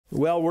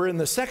Well, we're in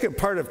the second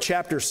part of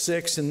chapter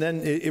 6, and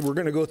then we're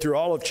going to go through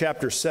all of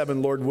chapter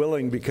 7, Lord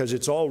willing, because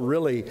it's all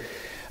really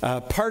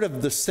part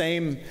of the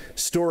same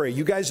story.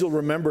 You guys will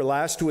remember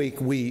last week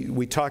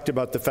we talked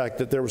about the fact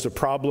that there was a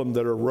problem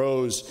that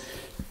arose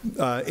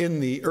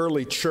in the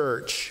early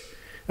church.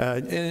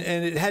 And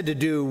it had to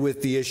do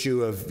with the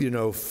issue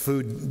of,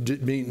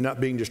 food not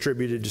being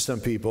distributed to some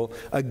people.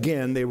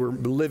 Again, they were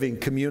living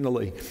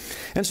communally.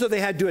 And so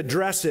they had to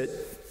address it,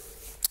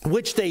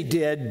 which they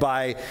did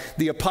by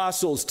the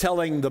apostles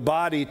telling the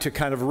body to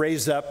kind of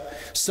raise up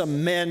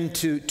some men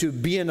to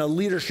be in a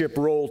leadership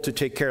role to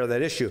take care of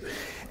that issue.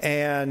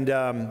 And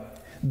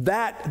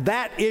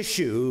that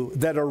issue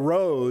that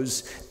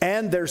arose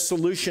and their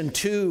solution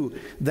to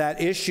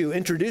that issue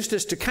introduced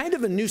us to kind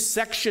of a new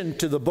section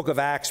to the book of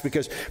Acts,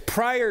 because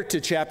prior to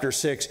chapter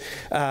 6,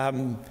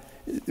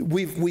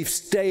 we've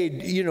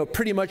stayed,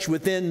 pretty much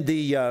within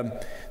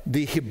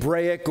the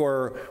Hebraic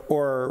or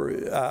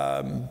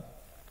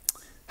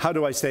how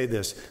do I say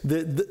this?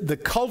 The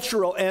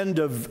cultural end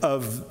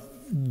of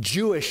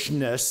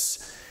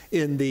Jewishness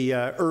in the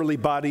early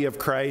body of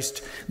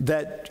Christ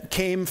that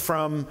came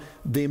from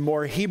the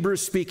more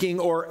Hebrew-speaking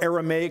or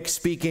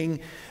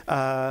Aramaic-speaking,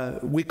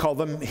 we call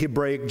them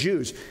Hebraic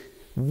Jews.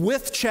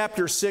 With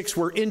chapter 6,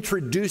 we're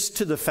introduced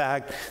to the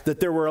fact that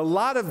there were a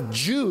lot of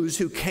Jews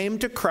who came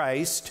to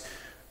Christ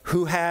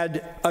who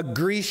had a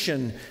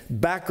Grecian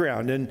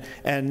background,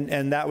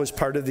 and that was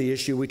part of the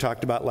issue we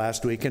talked about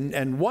last week.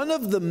 And one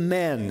of the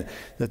men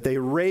that they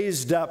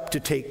raised up to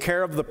take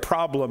care of the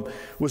problem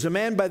was a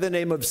man by the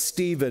name of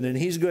Stephen, and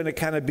he's going to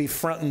kind of be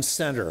front and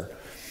center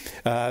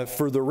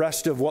for the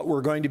rest of what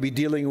we're going to be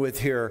dealing with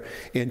here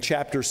in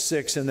chapter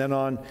 6 and then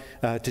on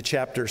to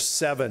chapter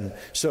 7.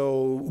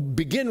 So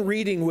begin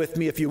reading with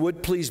me, if you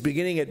would please,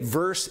 beginning at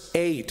verse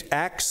 8,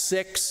 Acts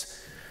 6,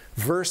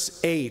 Verse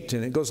 8,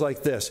 and it goes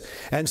like this.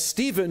 And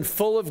Stephen,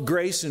 full of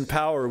grace and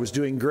power, was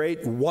doing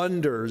great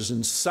wonders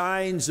and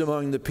signs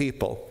among the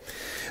people.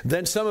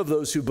 Then some of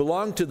those who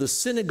belonged to the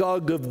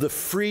synagogue of the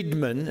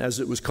freedmen, as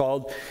it was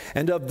called,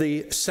 and of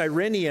the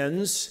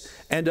Cyrenians,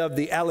 and of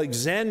the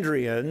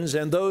Alexandrians,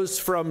 and those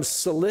from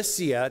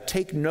Cilicia,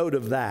 take note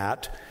of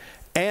that,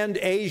 and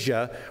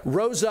Asia,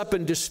 rose up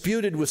and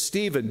disputed with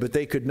Stephen, but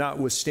they could not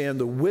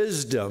withstand the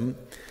wisdom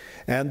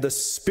and the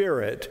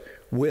spirit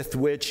with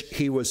which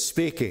he was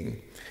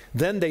speaking.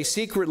 Then they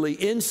secretly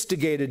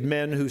instigated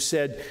men who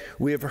said,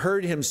 "We have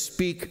heard him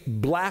speak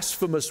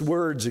blasphemous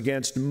words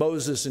against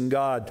Moses and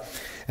God."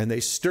 And they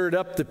stirred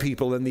up the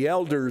people and the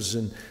elders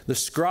and the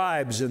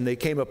scribes, and they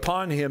came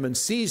upon him and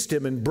seized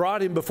him and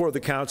brought him before the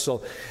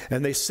council.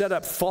 And they set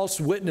up false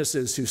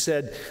witnesses who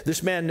said,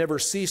 "This man never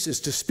ceases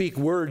to speak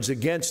words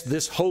against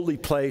this holy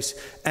place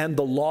and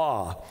the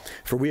law.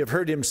 For we have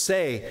heard him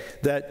say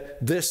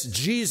that this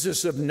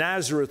Jesus of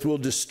Nazareth will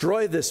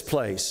destroy this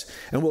place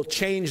and will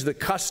change the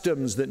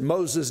customs that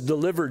Moses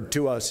delivered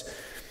to us."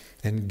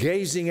 And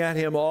gazing at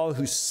him, all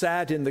who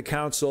sat in the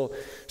council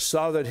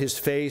saw that his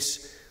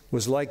face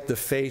was like the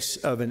face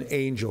of an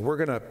angel. We're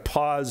going to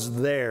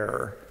pause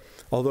there,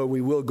 although we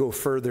will go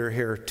further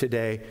here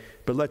today.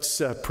 But let's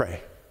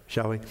pray,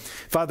 shall we?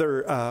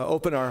 Father,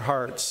 open our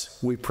hearts,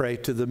 we pray,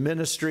 to the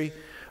ministry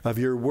of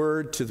your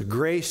word, to the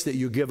grace that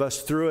you give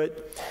us through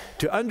it,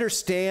 to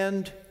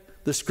understand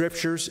the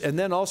scriptures, and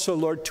then also,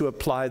 Lord, to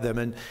apply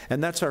them.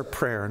 And that's our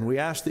prayer. And we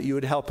ask that you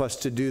would help us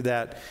to do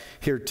that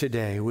here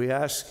today. We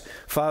ask,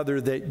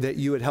 Father, that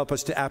you would help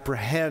us to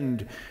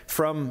apprehend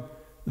from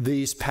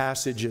these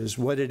passages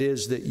what it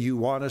is that you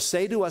want to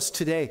say to us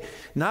today,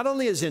 not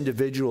only as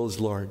individuals,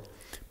 Lord,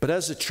 but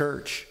as a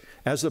church,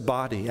 as a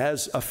body,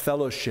 as a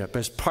fellowship,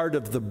 as part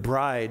of the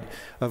bride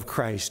of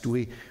Christ.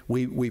 We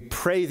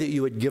pray that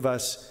you would give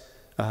us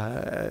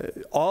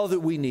all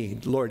that we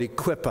need. Lord,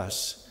 equip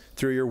us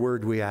through your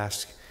word, we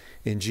ask,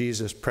 in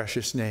Jesus'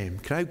 precious name.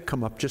 Can I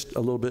come up just a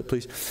little bit,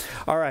 please?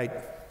 All right.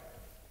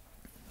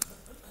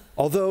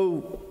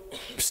 Although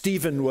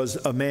Stephen was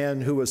a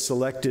man who was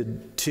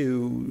selected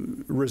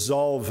to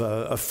resolve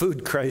a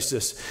food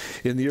crisis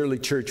in the early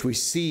church, we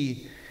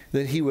see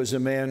that he was a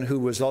man who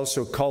was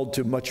also called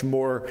to much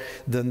more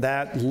than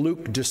that.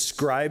 Luke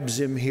describes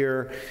him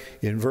here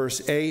in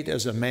verse 8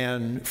 as a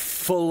man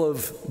full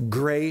of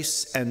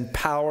grace and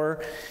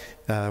power.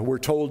 We're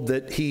told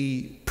that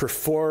he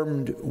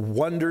performed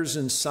wonders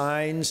and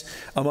signs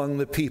among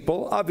the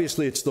people.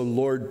 Obviously, it's the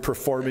Lord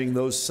performing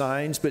those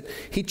signs, but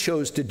he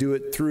chose to do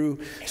it through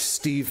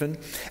Stephen.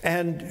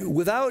 And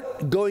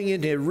without going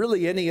into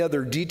really any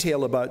other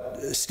detail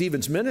about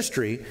Stephen's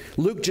ministry,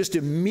 Luke just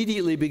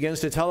immediately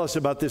begins to tell us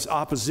about this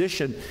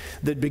opposition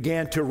that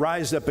began to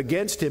rise up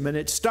against him. And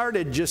it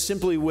started just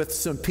simply with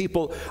some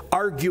people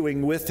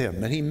arguing with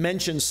him. And he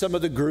mentions some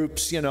of the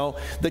groups,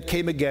 that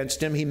came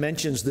against him. He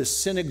mentions this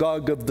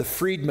synagogue of the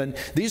freedmen.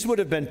 These would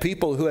have been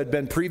people who had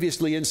been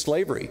previously in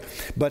slavery,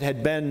 but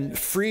had been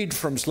freed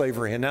from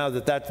slavery. And now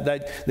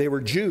that they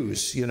were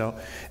Jews,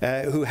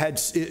 who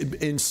had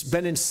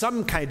been in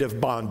some kind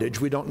of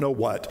bondage. We don't know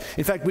what.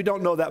 In fact, we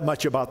don't know that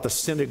much about the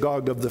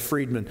synagogue of the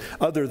freedmen.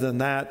 Other than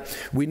that,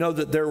 we know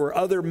that there were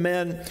other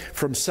men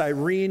from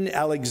Cyrene,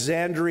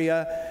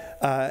 Alexandria,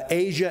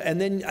 Asia. And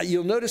then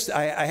you'll notice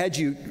I had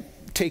you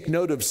take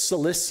note of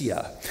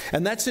Cilicia.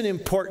 And that's an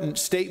important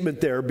statement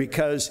there,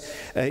 because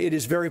it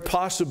is very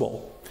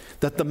possible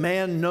that the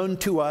man known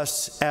to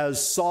us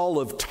as Saul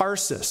of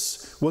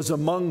Tarsus was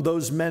among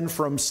those men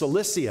from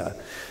Cilicia,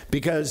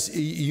 because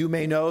you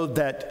may know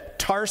that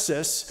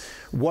Tarsus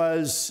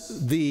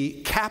was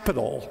the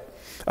capital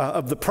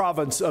of the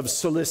province of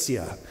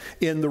Cilicia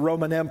in the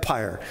Roman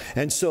Empire.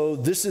 And so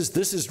this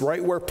is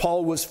right where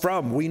Paul was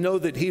from. We know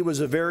that he was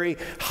a very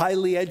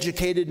highly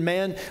educated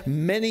man.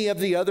 Many of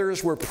the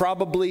others were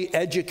probably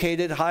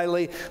educated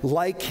highly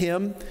like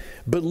him.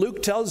 But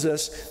Luke tells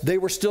us they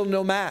were still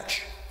no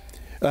match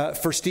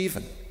for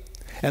Stephen.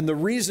 And the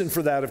reason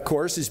for that, of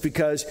course, is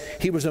because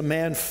he was a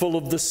man full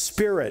of the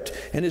Spirit,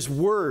 and his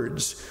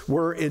words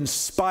were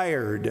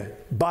inspired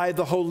by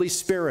the Holy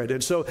Spirit.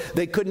 And so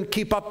they couldn't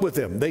keep up with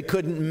him. They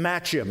couldn't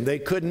match him. They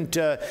couldn't,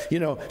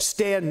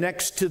 stand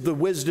next to the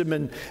wisdom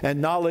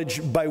and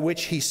knowledge by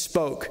which he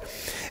spoke.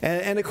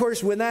 And of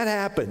course, when that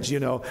happens,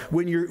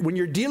 when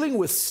you're dealing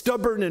with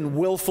stubborn and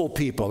willful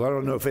people, I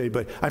don't know if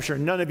anybody, I'm sure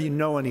none of you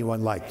know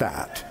anyone like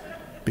that,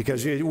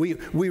 because we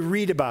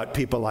read about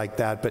people like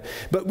that.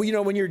 But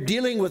when you're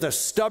dealing with a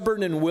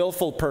stubborn and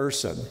willful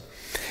person,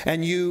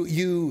 and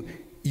you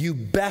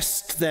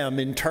best them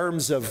in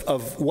terms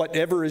of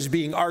whatever is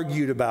being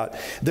argued about,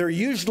 they're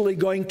usually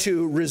going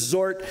to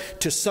resort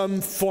to some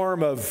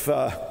form of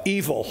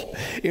evil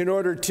in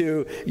order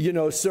to,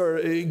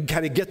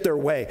 kind of get their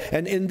way.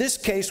 And in this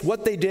case,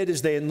 what they did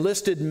is they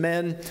enlisted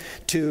men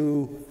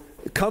to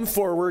come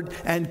forward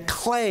and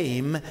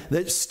claim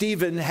that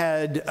Stephen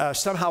had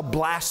somehow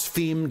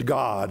blasphemed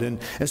God. And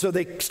so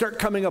they start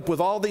coming up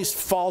with all these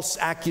false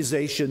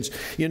accusations,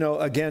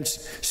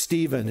 against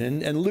Stephen.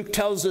 And Luke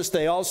tells us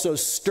they also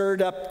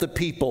stirred up the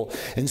people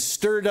and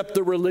stirred up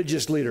the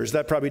religious leaders.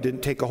 That probably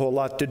didn't take a whole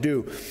lot to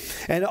do.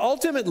 And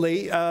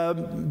ultimately,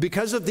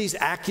 because of these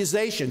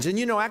accusations, and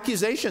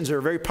accusations are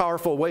a very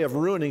powerful way of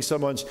ruining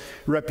someone's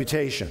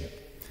reputation.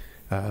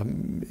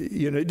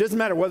 It doesn't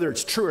matter whether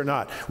it's true or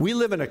not. We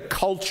live in a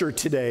culture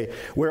today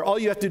where all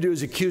you have to do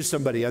is accuse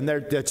somebody, and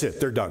that's it.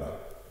 They're done.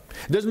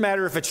 It doesn't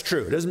matter if it's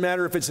true. It doesn't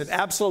matter if it's an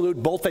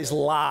absolute bold-faced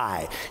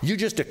lie. You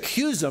just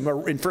accuse them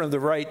in front of the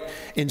right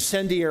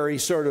incendiary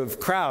sort of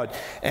crowd,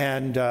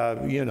 and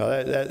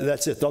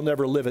that's it. They'll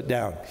never live it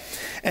down.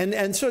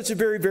 And so it's a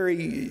very,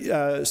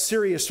 very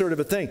serious sort of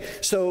a thing.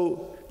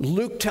 So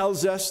Luke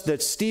tells us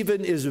that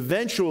Stephen is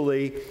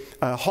eventually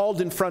hauled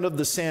in front of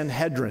the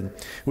Sanhedrin,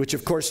 which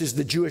of course is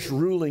the Jewish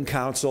ruling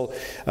council,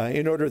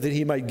 in order that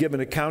he might give an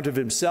account of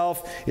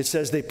himself. It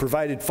says they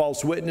provided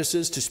false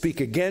witnesses to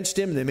speak against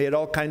him. They made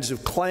all kinds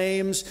of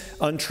claims,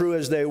 untrue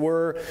as they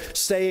were,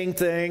 saying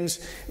things.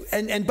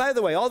 And by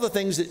the way, all the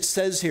things it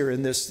says here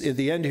in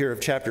the end here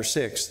of chapter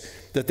 6,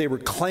 that they were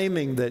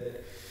claiming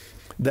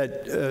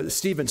that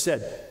Stephen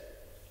said,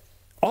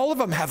 all of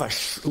them have a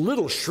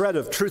little shred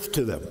of truth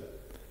to them.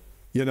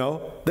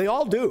 They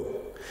all do.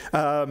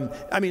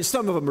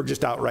 Some of them are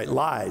just outright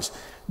lies.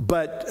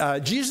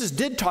 But Jesus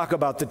did talk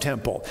about the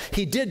temple.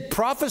 He did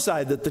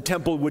prophesy that the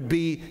temple would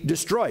be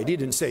destroyed. He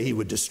didn't say he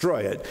would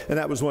destroy it, and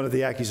that was one of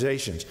the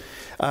accusations.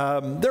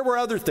 There were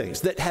other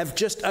things that have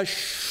just a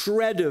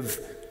shred of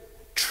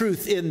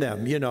truth in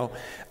them,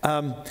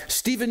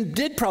 Stephen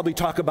did probably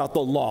talk about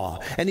the law,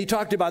 and he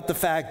talked about the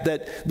fact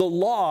that the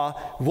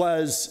law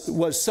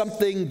was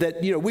something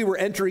that, we were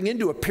entering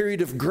into a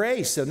period of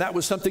grace, and that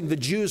was something the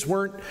Jews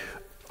weren't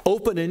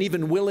open and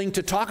even willing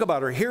to talk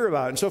about or hear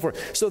about, and so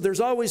forth. So there's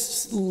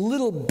always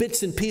little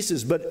bits and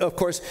pieces, but of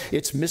course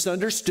it's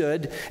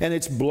misunderstood and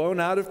it's blown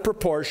out of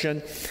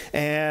proportion,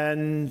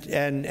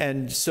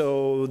 and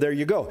so there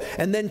you go.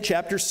 And then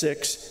chapter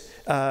 6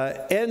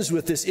 ends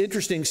with this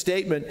interesting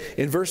statement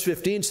in verse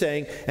 15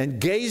 saying, "And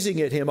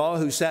gazing at him, all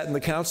who sat in the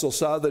council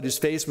saw that his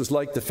face was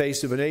like the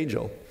face of an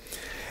angel."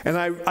 And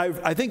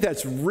I think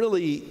that's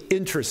really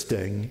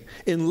interesting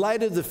in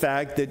light of the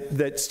fact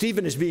that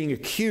Stephen is being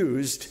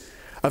accused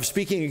of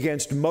speaking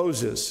against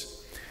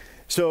Moses.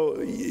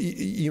 So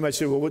you might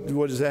say, well,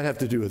 what does that have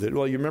to do with it?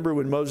 Well, you remember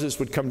when Moses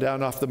would come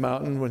down off the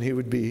mountain when he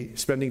would be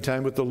spending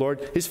time with the Lord?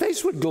 His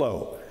face would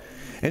glow,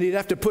 and he'd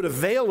have to put a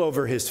veil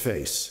over his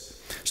face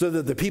so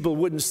that the people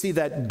wouldn't see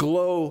that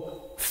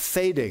glow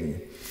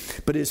fading.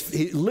 But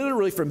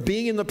literally from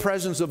being in the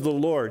presence of the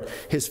Lord,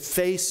 his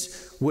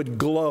face would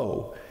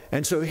glow.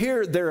 And so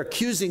here they're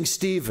accusing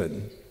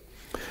Stephen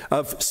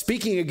of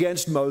speaking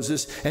against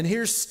Moses, and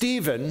here's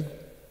Stephen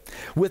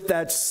with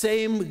that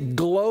same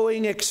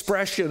glowing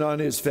expression on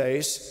his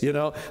face,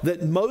 that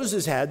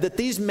Moses had, that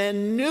these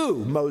men knew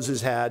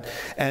Moses had.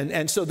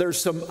 And so there's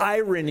some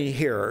irony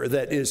here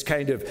that is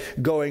kind of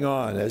going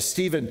on as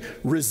Stephen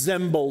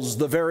resembles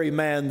the very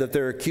man that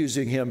they're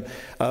accusing him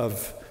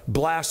of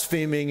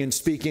blaspheming and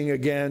speaking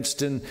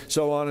against, and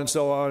so on and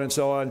so on and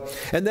so on.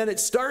 And then it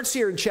starts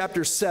here in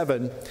chapter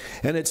 7,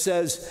 and it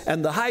says,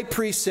 "And the high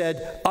priest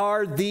said,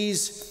 'Are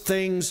these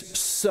things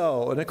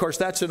so?'" And of course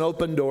that's an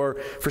open door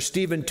for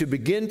Stephen to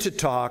begin to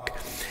talk.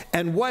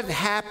 And what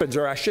happens,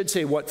 or I should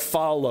say what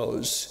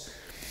follows,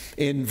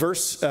 in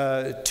verse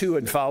 2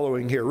 and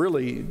following here,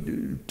 really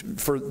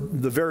for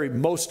the very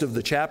most of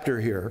the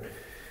chapter here,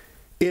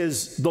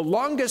 is the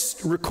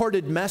longest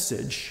recorded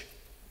message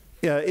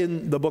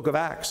in the book of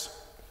Acts.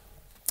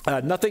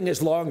 Nothing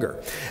is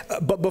longer.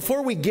 But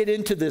before we get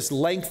into this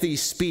lengthy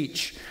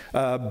speech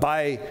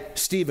by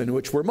Stephen,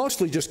 which we're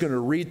mostly just going to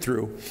read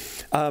through,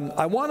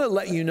 I want to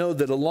let you know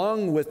that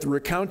along with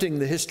recounting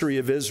the history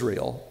of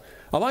Israel,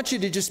 I want you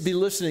to just be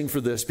listening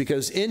for this,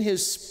 because in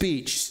his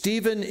speech,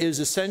 Stephen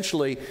is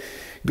essentially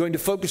going to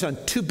focus on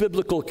two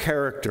biblical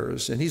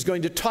characters, and he's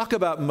going to talk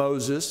about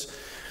Moses,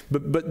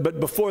 but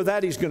before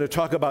that he's going to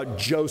talk about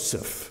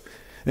Joseph.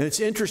 And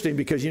it's interesting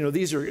because, you know,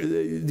 these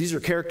are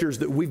characters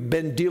that we've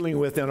been dealing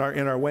with in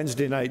our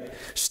Wednesday night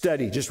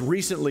study. Just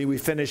recently we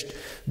finished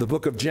the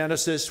book of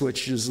Genesis,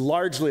 which is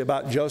largely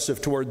about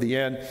Joseph toward the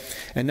end.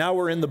 And now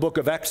we're in the book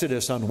of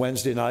Exodus on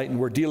Wednesday night, and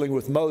we're dealing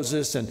with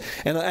Moses. And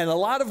a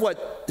lot of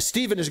what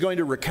Stephen is going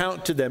to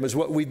recount to them is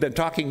what we've been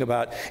talking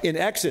about in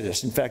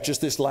Exodus. In fact,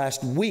 just this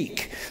last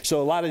week.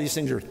 So a lot of these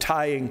things are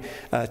tying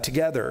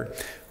together.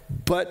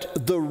 But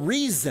the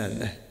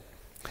reason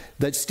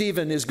that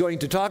Stephen is going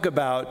to talk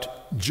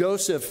about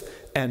Joseph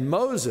and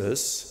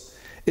Moses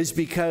is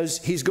because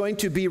he's going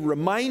to be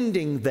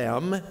reminding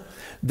them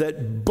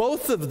that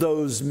both of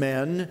those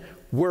men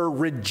were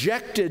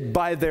rejected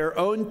by their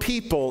own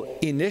people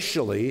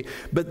initially,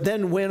 but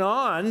then went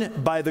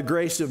on by the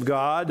grace of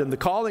God and the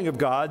calling of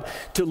God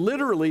to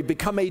literally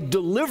become a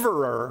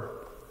deliverer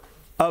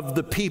of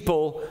the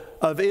people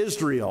of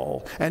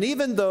Israel. And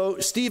even though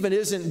Stephen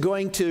isn't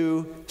going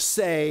to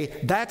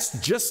say that's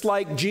just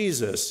like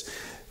Jesus,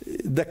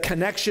 the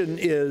connection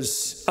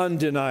is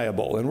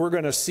undeniable, and we're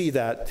going to see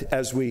that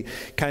as we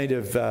kind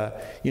of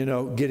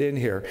get in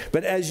here.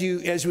 But as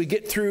we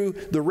get through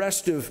the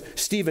rest of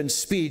Stephen's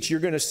speech,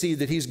 you're going to see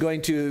that he's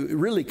going to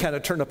really kind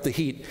of turn up the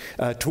heat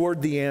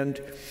toward the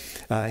end.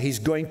 He's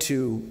going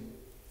to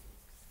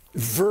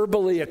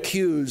verbally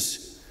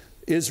accuse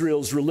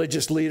Israel's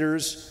religious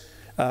leaders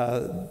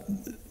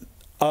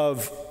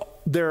of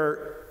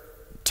their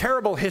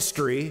terrible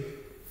history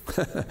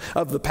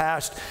of the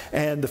past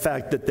and the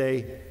fact that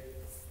they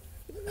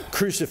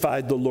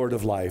crucified the Lord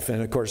of life.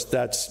 And of course,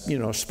 that's,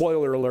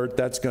 spoiler alert,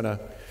 that's going to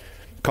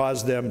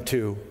cause them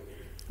to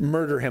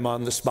murder him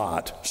on the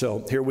spot.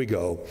 So here we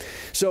go.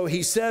 So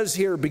he says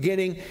here,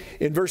 beginning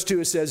in verse 2,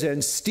 it says,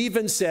 "And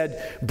Stephen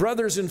said,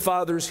 'Brothers and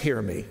fathers,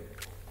 hear me.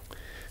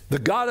 The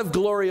God of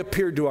glory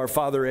appeared to our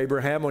father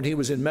Abraham when he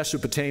was in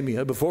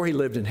Mesopotamia, before he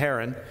lived in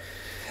Haran,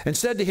 and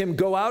said to him,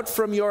 Go out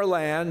from your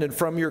land and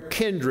from your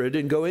kindred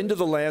and go into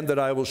the land that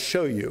I will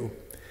show you.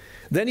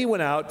 Then he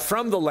went out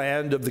from the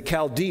land of the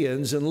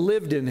Chaldeans and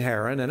lived in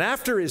Haran. And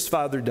after his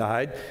father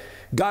died,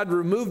 God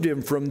removed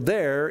him from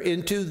there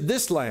into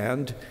this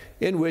land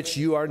in which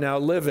you are now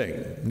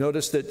living.'"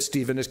 Notice that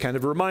Stephen is kind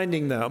of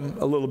reminding them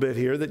a little bit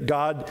here that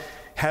God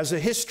has a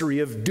history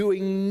of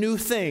doing new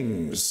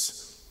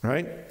things,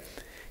 right?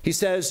 He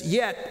says,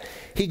 "Yet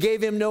he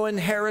gave him no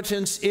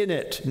inheritance in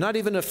it, not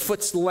even a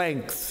foot's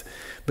length,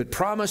 but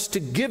promised to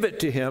give it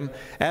to him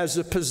as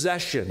a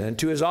possession and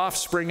to his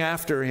offspring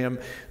after him,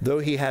 though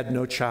he had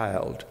no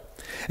child.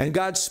 And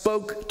God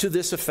spoke to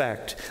this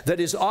effect, that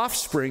his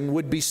offspring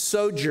would be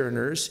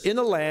sojourners in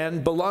a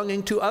land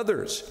belonging to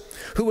others,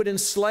 who would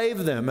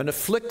enslave them and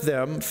afflict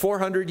them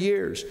 400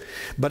 years.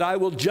 But I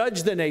will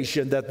judge the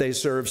nation that they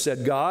serve,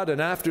 said God, and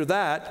after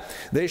that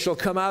they shall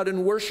come out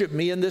and worship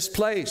me in this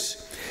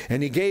place.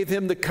 And he gave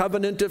him the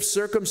covenant of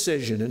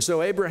circumcision. And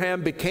so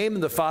Abraham became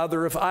the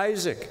father of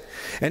Isaac,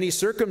 and he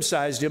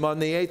circumcised him on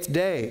the 8th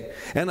day.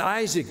 And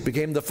Isaac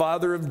became the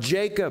father of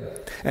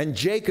Jacob, and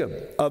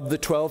Jacob of the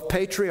 12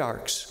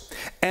 patriarchs.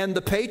 And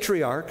the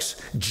patriarchs,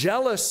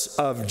 jealous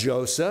of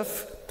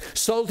Joseph,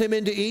 sold him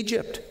into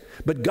Egypt.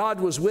 But God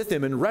was with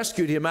him and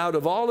rescued him out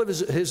of all of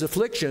his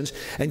afflictions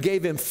and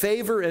gave him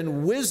favor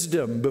and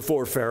wisdom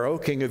before Pharaoh,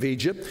 king of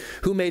Egypt,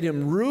 who made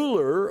him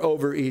ruler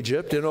over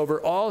Egypt and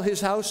over all his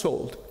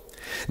household.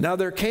 Now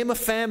there came a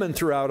famine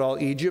throughout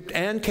all Egypt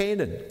and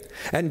Canaan,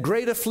 and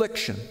great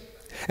affliction,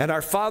 and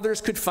our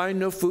fathers could find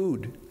no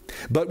food.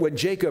 But when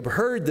Jacob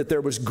heard that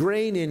there was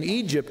grain in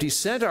Egypt, he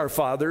sent our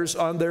fathers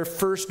on their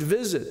first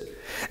visit.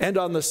 And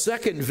on the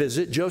second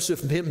visit,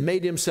 Joseph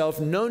made himself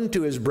known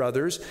to his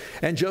brothers,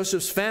 and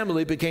Joseph's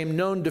family became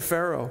known to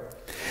Pharaoh.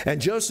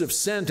 And Joseph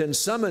sent and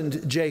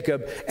summoned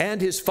Jacob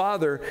and his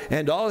father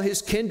and all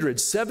his kindred,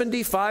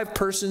 75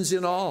 persons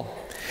in all.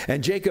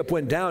 And Jacob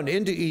went down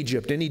into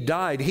Egypt, and he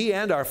died, he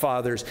and our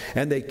fathers,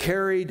 and they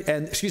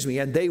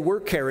were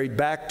carried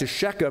back to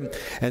Shechem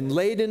and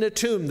laid in a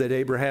tomb that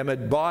Abraham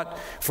had bought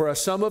for a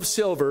sum of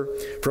silver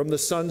from the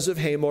sons of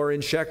Hamor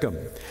in Shechem.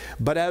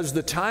 But as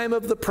the time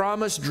of the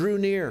promise drew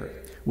near,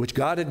 which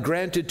God had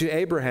granted to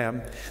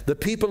Abraham, the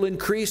people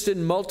increased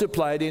and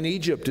multiplied in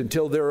Egypt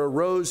until there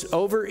arose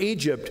over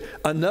Egypt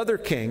another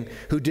king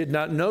who did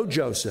not know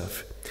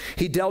Joseph.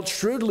 He dealt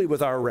shrewdly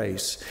with our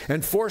race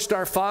and forced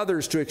our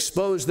fathers to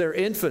expose their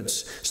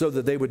infants so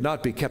that they would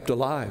not be kept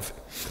alive.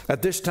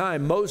 At this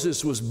time,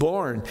 Moses was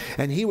born,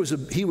 and he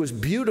was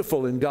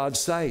beautiful in God's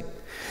sight.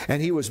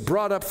 And he was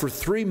brought up for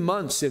 3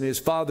 months in his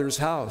father's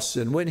house.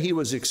 And when he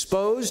was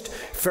exposed,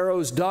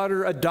 Pharaoh's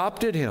daughter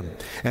adopted him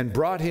and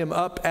brought him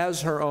up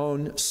as her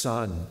own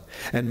son.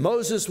 And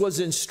Moses was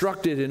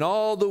instructed in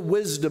all the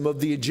wisdom of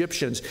the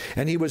Egyptians,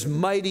 and he was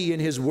mighty in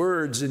his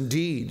words and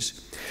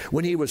deeds.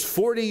 When he was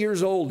 40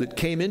 years old, it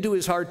came into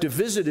his heart to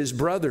visit his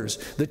brothers,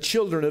 the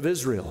children of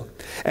Israel.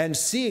 And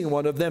seeing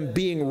one of them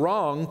being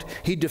wronged,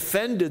 he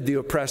defended the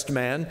oppressed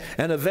man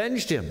and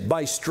avenged him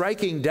by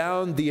striking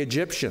down the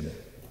Egyptian.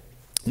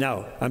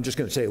 Now, I'm just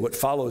going to say what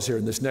follows here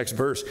in this next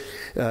verse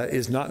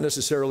is not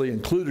necessarily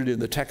included in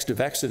the text of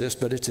Exodus,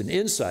 but it's an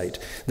insight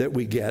that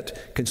we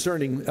get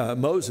concerning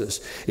Moses.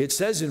 It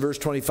says in verse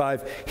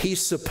 25, he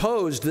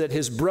supposed that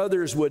his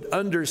brothers would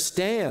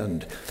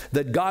understand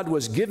that God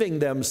was giving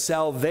them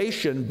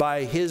salvation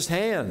by his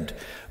hand,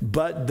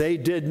 but they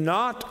did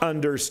not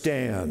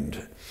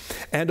understand.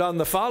 And on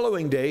the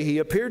following day he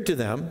appeared to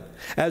them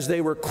as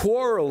they were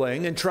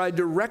quarreling and tried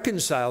to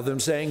reconcile them,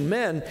 saying,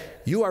 men,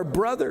 you are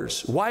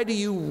brothers. Why do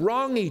you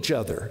wrong each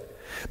other?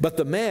 But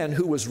the man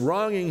who was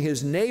wronging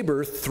his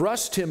neighbor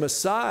thrust him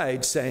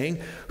aside,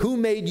 saying, who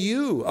made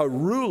you a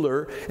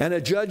ruler and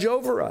a judge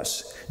over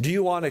us? Do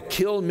you want to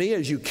kill me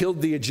as you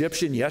killed the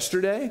Egyptian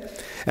yesterday?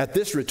 At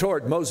this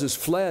retort, Moses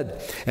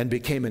fled and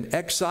became an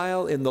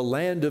exile in the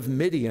land of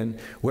Midian,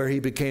 where he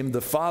became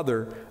the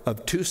father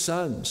of 2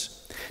 sons.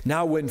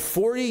 Now when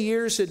 40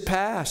 years had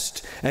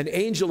passed, an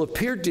angel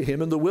appeared to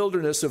him in the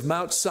wilderness of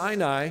Mount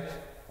Sinai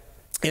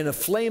in a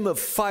flame of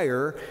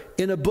fire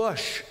in a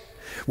bush.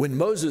 When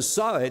Moses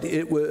saw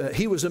it,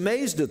 he was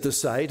amazed at the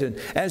sight, and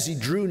as he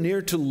drew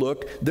near to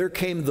look, there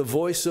came the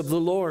voice of the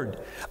Lord.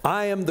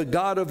 I am the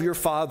God of your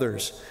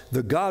fathers,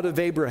 the God of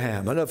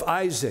Abraham and of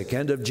Isaac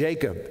and of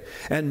Jacob.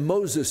 And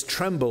Moses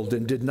trembled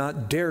and did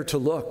not dare to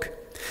look.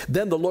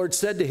 Then the Lord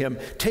said to him,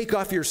 take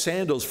off your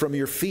sandals from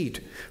your feet,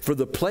 for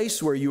the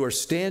place where you are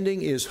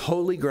standing is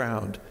holy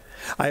ground.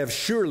 I have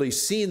surely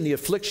seen the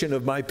affliction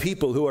of my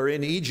people who are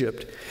in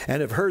Egypt,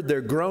 and have heard their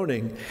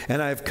groaning,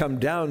 and I have come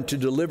down to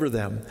deliver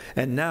them.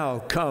 And now,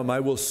 come, I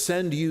will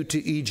send you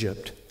to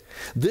Egypt.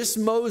 This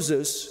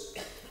Moses,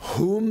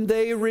 whom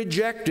they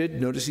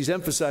rejected, notice he's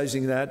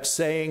emphasizing that,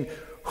 saying,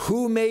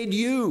 who made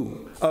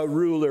you a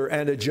ruler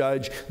and a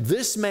judge?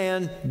 This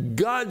man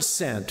God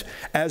sent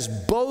as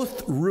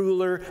both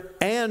ruler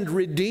and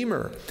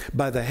redeemer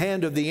by the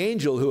hand of the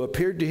angel who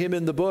appeared to him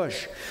in the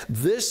bush.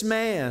 This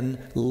man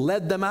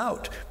led them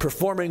out,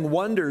 performing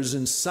wonders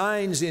and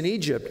signs in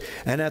Egypt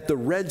and at the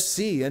Red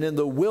Sea and in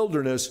the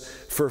wilderness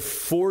for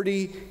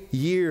 40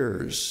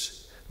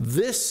 years.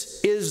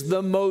 This is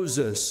the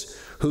Moses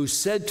who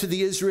said to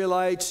the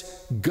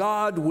Israelites,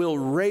 God will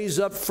raise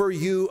up for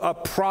you a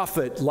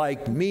prophet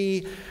like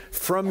me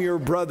from your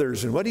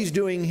brothers. And what he's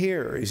doing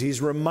here is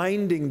he's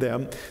reminding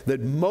them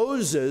that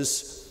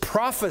Moses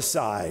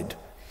prophesied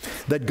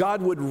that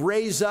God would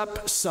raise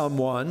up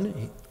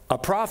someone, a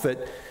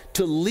prophet,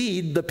 to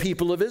lead the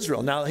people of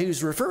Israel. Now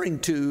he's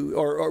referring to,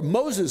 or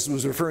Moses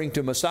was referring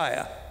to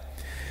Messiah.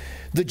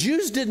 The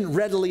Jews didn't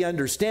readily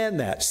understand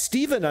that.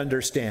 Stephen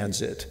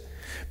understands it.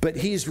 But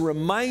he's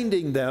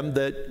reminding them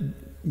that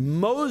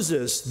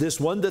Moses, this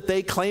one that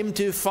they claim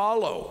to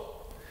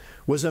follow,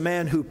 was a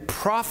man who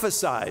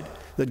prophesied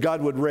that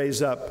God would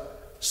raise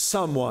up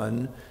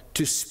someone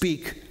to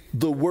speak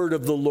the word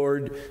of the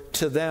Lord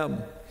to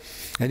them.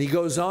 And he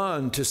goes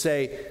on to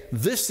say,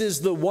 this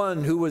is the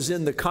one who was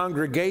in the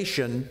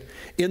congregation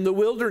in the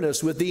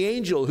wilderness with the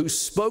angel who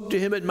spoke to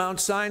him at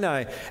Mount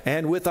Sinai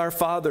and with our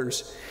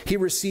fathers. He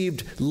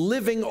received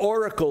living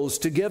oracles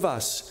to give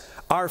us.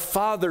 Our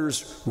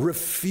fathers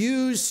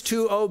refused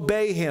to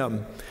obey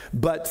him,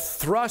 but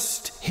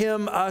thrust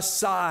him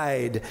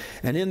aside.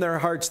 And in their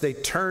hearts they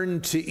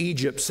turned to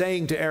Egypt,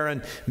 saying to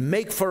Aaron,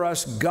 make for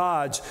us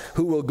gods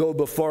who will go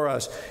before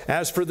us.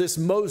 As for this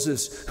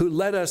Moses who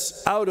led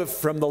us out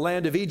from the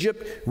land of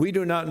Egypt, we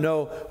do not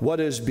know what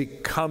has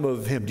become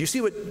of him. Do you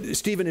see what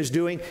Stephen is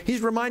doing?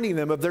 He's reminding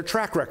them of their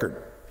track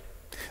record.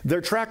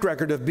 Their track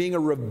record of being a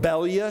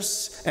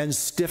rebellious and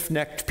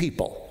stiff-necked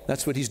people.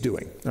 That's what he's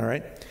doing, all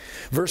right?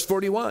 Verse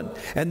 41,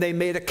 and they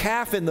made a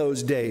calf in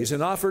those days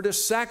and offered a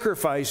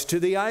sacrifice to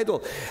the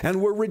idol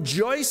and were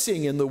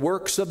rejoicing in the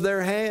works of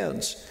their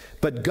hands.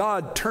 But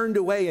God turned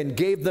away and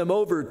gave them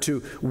over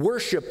to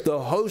worship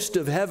the host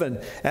of heaven,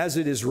 as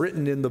it is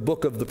written in the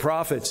book of the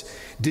prophets.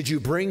 Did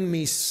you bring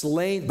me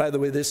slain? By the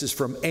way, this is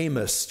from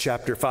Amos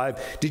chapter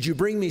 5. Did you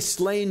bring me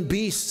slain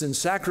beasts and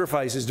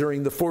sacrifices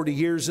during the 40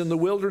 years in the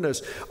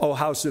wilderness, O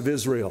house of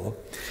Israel?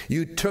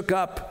 You took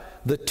up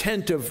the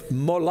tent of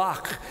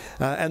Moloch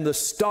and the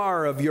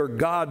star of your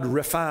god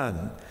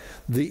Rephan,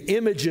 the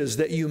images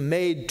that you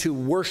made to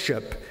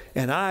worship,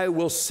 and I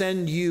will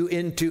send you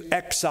into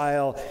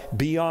exile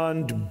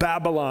beyond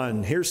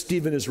Babylon. Here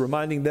Stephen is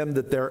reminding them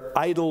that their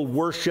idol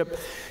worship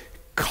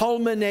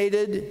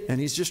culminated, and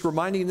he's just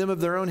reminding them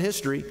of their own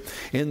history,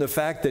 in the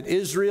fact that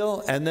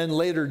Israel and then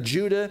later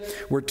Judah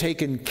were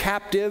taken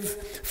captive,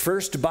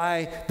 first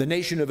by the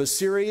nation of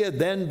Assyria,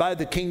 then by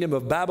the kingdom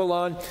of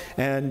Babylon,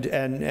 and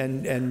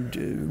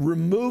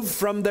removed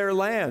from their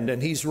land.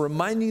 And he's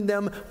reminding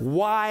them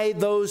why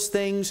those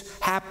things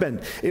happened.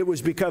 It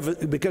was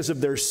because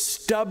of their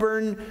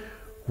stubborn,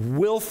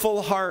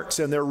 willful hearts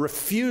and their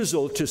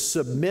refusal to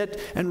submit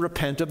and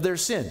repent of their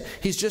sin.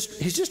 He's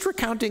just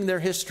recounting their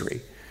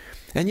history.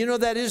 And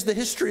that is the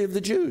history of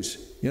the Jews,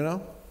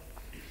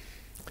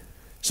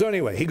 So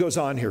anyway, he goes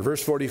on here,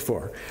 verse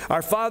 44.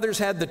 Our fathers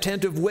had the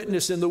tent of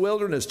witness in the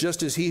wilderness,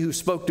 just as he who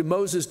spoke to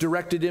Moses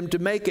directed him to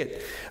make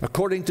it,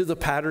 according to the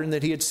pattern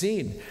that he had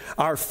seen.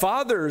 Our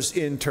fathers,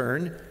 in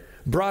turn,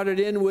 brought it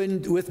in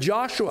with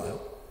Joshua,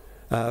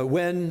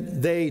 when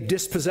they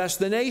dispossessed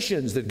the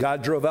nations that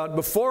God drove out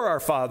before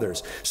our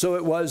fathers. So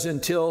it was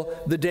until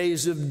the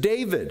days of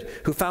David,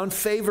 who found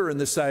favor in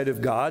the sight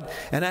of God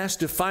and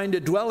asked to find a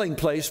dwelling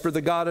place for the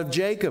God of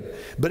Jacob.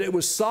 But it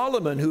was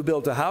Solomon who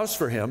built a house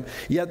for him,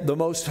 yet the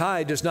Most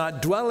High does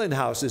not dwell in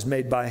houses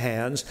made by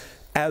hands,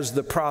 as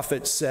the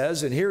prophet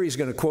says. And here he's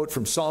going to quote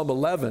from Psalm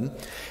 11,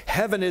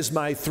 heaven is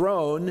my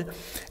throne,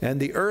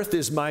 and the earth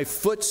is my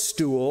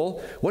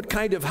footstool. What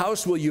kind of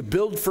house will you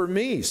build for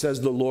me,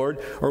 says the Lord?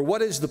 Or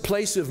what is the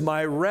place of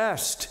my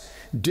rest?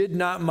 Did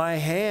not my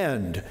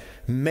hand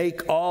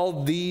make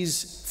all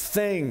these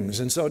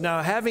things? And so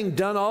now, having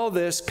done all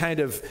this,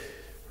 kind of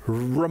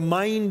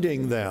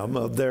reminding them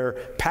of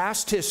their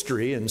past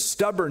history and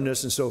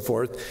stubbornness and so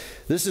forth,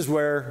 this is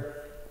where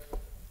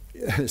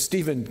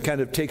Stephen kind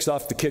of takes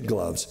off the kid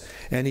gloves,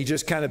 and he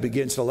just kind of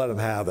begins to let them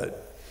have it.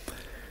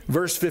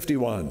 Verse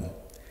 51,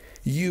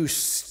 you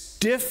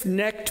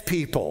stiff-necked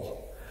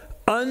people,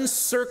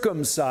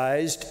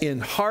 uncircumcised in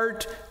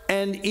heart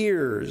and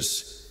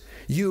ears,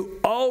 you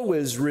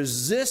always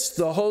resist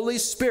the Holy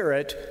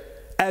Spirit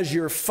as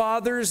your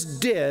fathers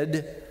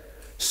did,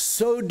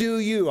 so do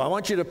you. I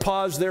want you to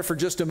pause there for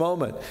just a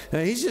moment. Now,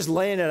 he's just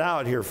laying it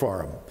out here for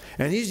them,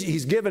 and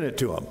he's giving it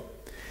to them.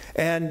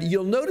 And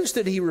you'll notice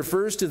that he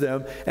refers to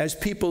them as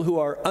people who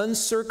are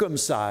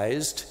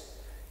uncircumcised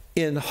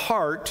in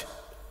heart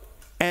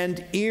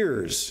and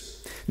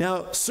ears.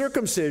 Now,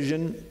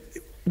 circumcision,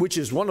 which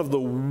is one of the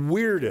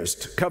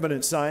weirdest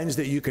covenant signs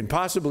that you can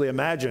possibly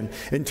imagine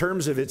in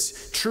terms of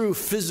its true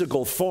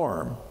physical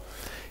form,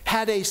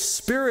 had a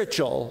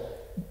spiritual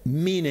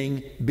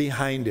meaning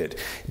behind it,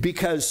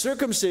 because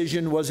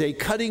circumcision was a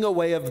cutting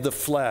away of the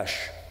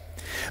flesh.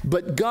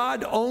 But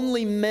God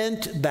only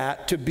meant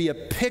that to be a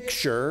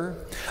picture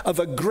of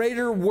a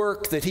greater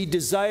work that he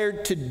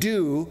desired to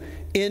do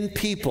in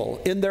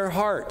people, in their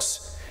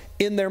hearts,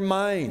 in their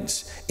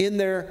minds, in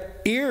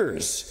their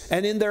ears,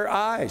 and in their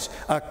eyes.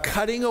 A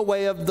cutting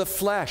away of the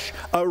flesh,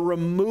 a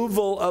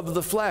removal of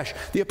the flesh.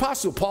 The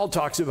Apostle Paul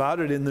talks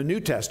about it in the New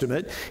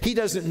Testament. He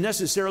doesn't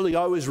necessarily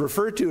always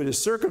refer to it as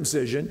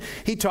circumcision.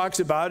 He talks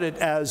about it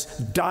as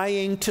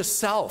dying to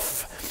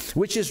self,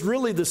 which is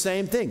really the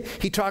same thing.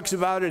 He talks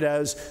about it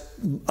as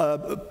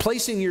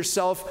placing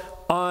yourself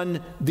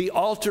on the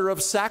altar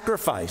of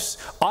sacrifice,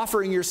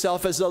 offering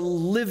yourself as a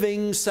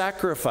living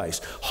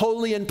sacrifice,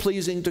 holy and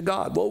pleasing to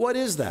God. Well, what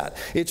is that?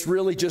 It's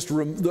really just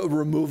the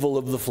removal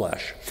of the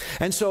flesh.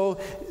 And so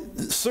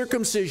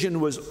circumcision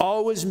was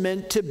always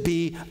meant to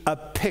be a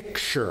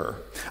picture,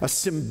 a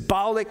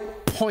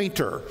symbolic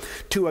pointer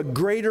to a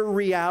greater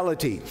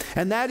reality.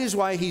 And that is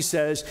why he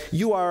says,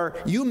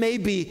 you may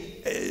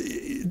be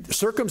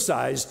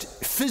circumcised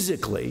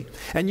physically.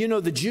 And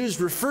the Jews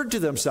referred to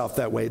themselves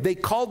that way. They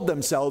called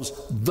themselves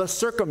the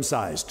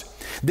circumcised.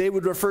 They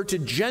would refer to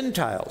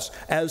Gentiles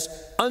as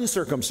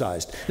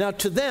uncircumcised. Now,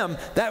 to them,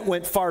 that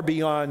went far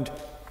beyond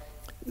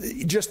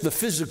just the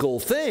physical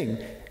thing.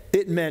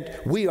 It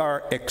meant we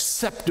are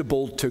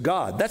acceptable to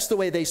God. That's the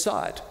way they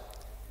saw it.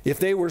 If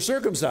they were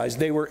circumcised,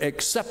 they were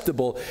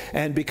acceptable.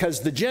 And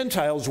because the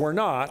Gentiles were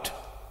not,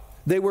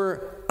 they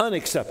were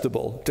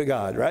unacceptable to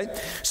God, right?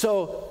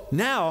 So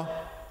now,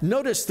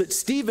 notice that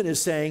Stephen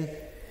is saying,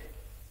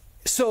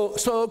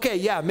 okay,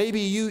 yeah, maybe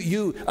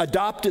you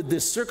adopted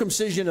this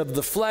circumcision of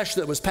the flesh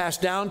that was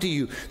passed down to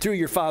you through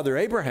your father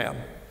Abraham.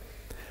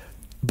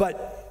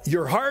 But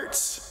your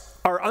hearts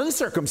are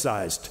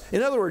uncircumcised.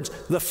 In other words,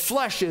 the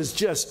flesh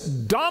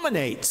just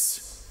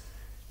dominates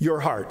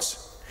your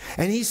hearts.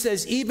 And he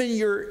says, even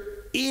your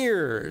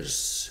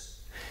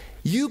ears,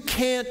 you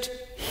can't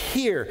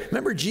hear.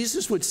 Remember,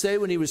 Jesus would say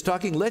when he was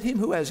talking, let him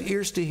who has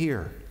ears to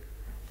hear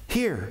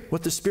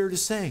what the Spirit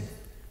is saying.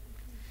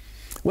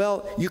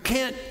 Well, you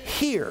can't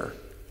hear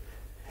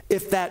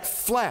if that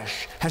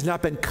flesh has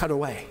not been cut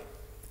away.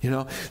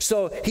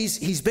 So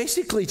he's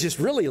basically just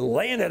really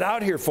laying it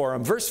out here for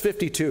him. Verse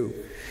 52.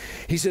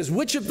 He says,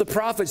 which of the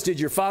prophets did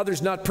your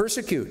fathers not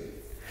persecute?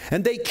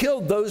 And they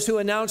killed those who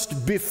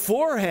announced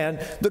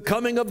beforehand the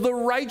coming of the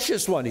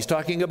righteous one. He's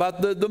talking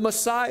about the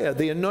Messiah,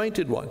 the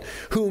anointed one,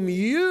 whom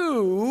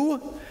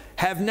you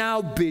have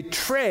now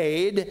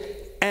betrayed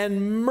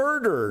and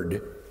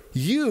murdered.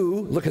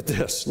 You, look at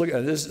this. Look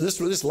at this.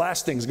 This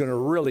last thing is going to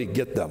really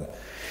get them.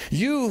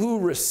 You who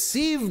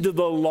received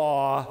the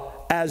law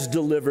as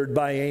delivered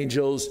by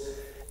angels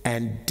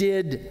and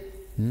did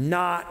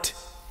not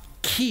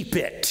keep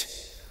it.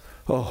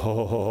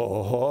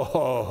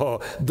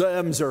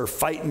 Them's are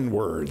fighting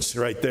words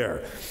right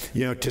there.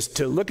 You know,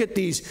 to look at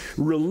these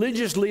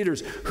religious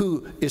leaders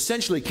who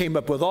essentially came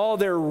up with all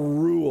their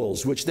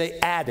rules, which they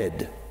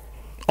added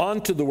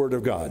onto the Word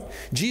of God.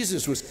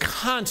 Jesus was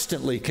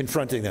constantly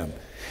confronting them.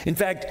 In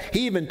fact,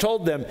 he even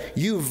told them,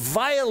 you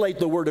violate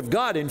the Word of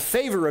God in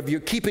favor of you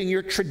keeping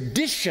your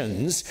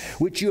traditions,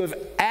 which you have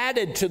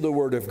added to the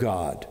Word of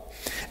God.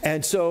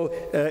 And so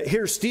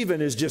here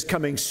Stephen is just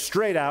coming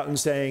straight out and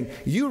saying,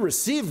 you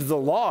received the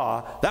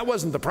law. That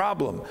wasn't the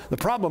problem. The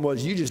problem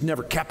was you just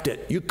never kept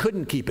it. You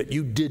couldn't keep it.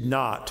 You did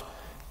not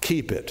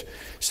keep it.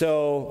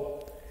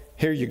 So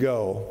here you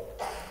go.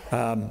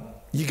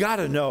 You got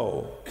to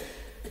know.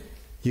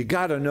 You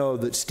got to know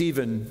that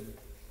Stephen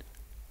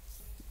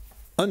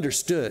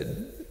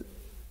understood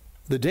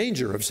the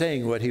danger of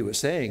saying what he was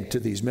saying to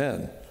these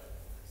men.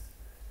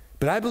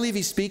 But I believe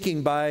he's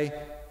speaking by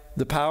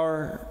the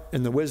power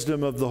and the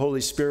wisdom of the Holy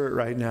Spirit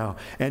right now.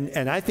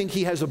 And I think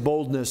he has a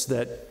boldness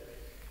that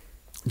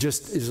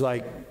just is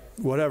like,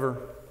 whatever.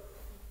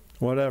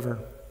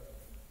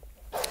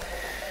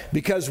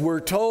 Because we're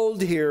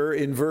told here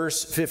in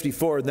verse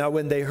 54, now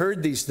when they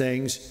heard these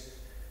things,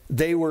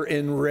 they were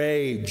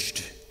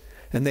enraged.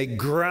 And they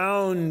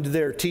ground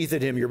their teeth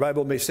at him. Your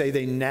Bible may say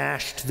they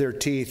gnashed their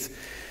teeth.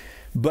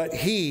 But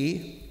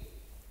he,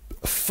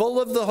 full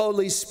of the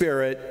Holy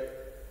Spirit,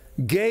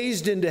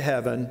 gazed into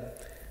heaven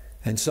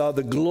and saw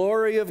the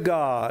glory of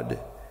God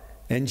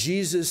and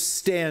Jesus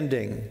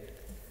standing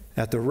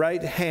at the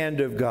right hand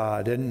of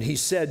God. And he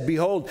said,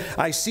 behold,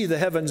 I see the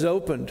heavens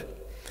opened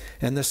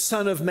and the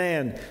Son of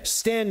Man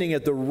standing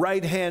at the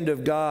right hand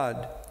of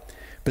God.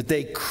 But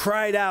they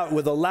cried out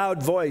with a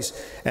loud voice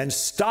and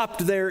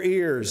stopped their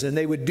ears. And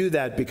they would do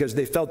that because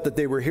they felt that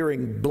they were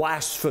hearing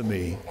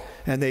blasphemy.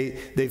 And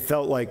they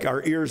felt like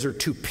our ears are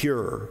too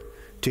pure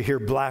to hear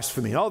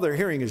blasphemy. All they're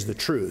hearing is the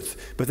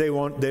truth, but they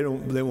won't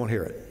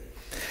hear it.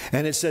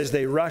 And it says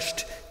they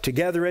rushed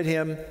together at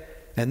him,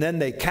 and then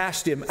they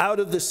cast him out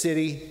of the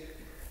city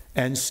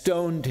and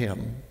stoned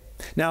him.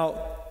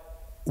 Now,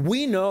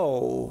 we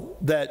know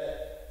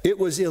that it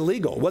was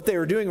illegal. What they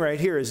were doing right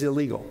here is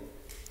illegal.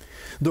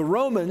 The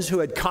Romans who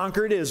had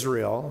conquered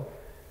Israel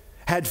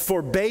had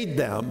forbade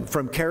them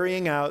from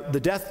carrying out the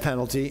death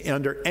penalty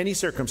under any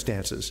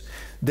circumstances.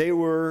 They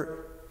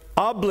were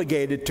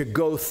obligated to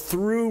go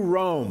through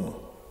Rome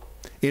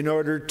in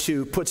order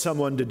to put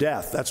someone to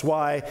death. That's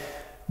why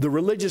the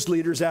religious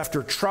leaders,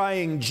 after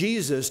trying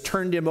Jesus,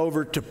 turned him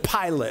over to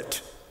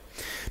Pilate,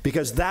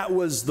 because that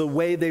was the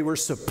way they were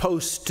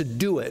supposed to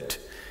do it.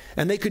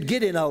 And they could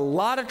get in a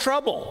lot of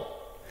trouble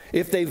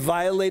if they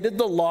violated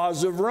the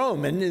laws of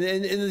Rome. And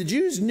the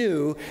Jews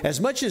knew, as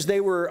much as they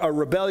were a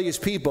rebellious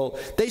people,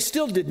 they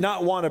still did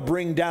not want to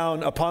bring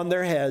down upon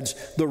their heads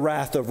the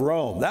wrath of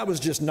Rome. That was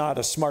just not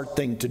a smart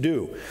thing to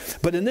do.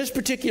 But in this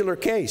particular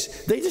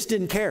case, they just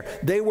didn't care.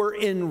 They were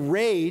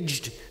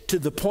enraged to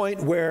the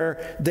point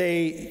where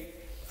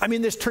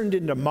this turned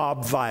into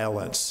mob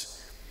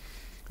violence.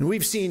 And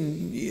we've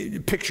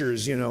seen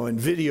pictures, and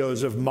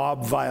videos of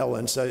mob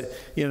violence,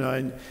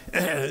 and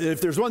if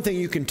there's one thing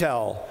you can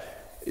tell,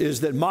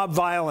 is that mob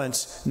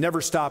violence never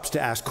stops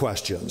to ask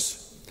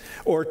questions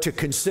or to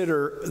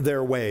consider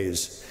their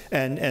ways.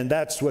 And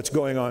that's what's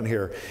going on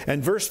here.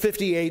 And verse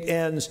 58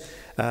 ends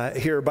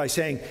here by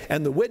saying,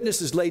 and the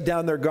witnesses laid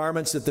down their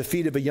garments at the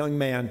feet of a young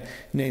man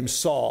named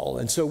Saul.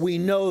 And so we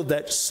know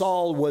that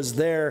Saul was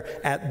there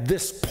at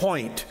this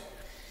point.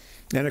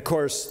 And of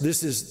course,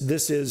 this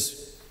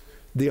is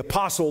the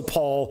Apostle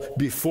Paul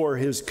before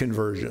his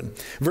conversion.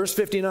 Verse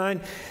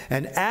 59,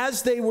 and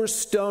as they were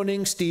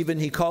stoning Stephen,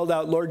 he called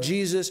out, Lord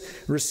Jesus,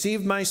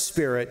 receive my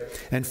spirit.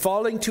 And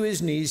falling to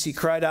his knees, he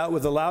cried out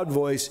with a loud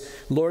voice,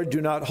 Lord, do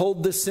not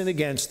hold this sin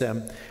against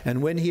them.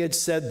 And when he had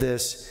said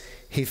this,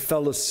 he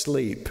fell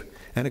asleep.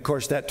 And of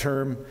course, that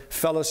term,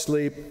 fell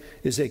asleep,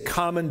 is a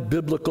common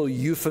biblical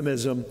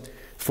euphemism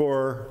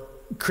for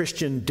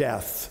Christian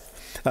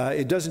death.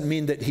 It doesn't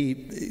mean that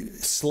he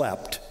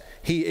slept.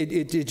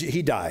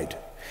 He died.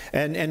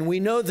 And we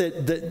know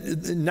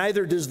that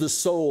neither does the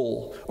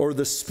soul or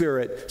the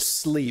spirit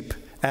sleep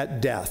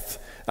at death.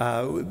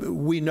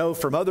 We know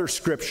from other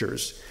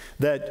scriptures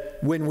that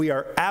when we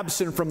are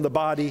absent from the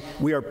body,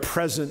 we are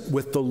present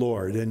with the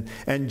Lord.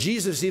 And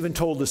Jesus even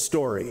told a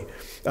story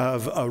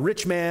of a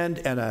rich man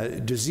and a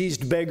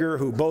diseased beggar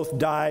who both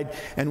died.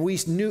 And we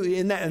knew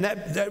in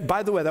that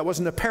by the way, that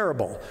wasn't a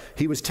parable.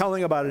 He was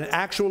telling about an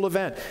actual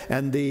event.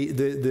 And the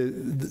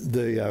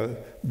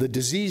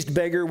diseased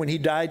beggar, when he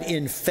died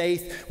in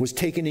faith, was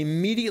taken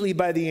immediately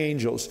by the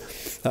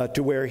angels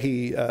to where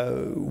he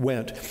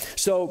went.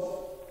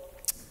 So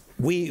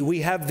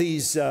we have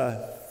these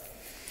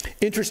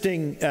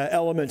interesting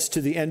elements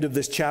to the end of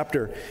this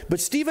chapter. But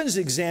Stephen's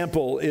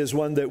example is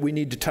one that we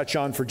need to touch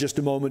on for just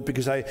a moment,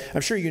 because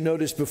I'm sure you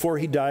noticed before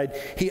he died,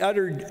 he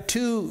uttered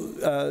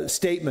two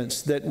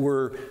statements that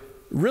were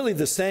really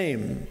the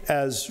same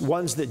as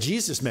ones that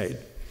Jesus made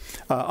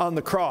on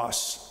the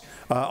cross,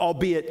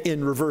 albeit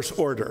in reverse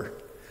order.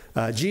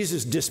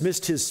 Jesus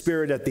dismissed his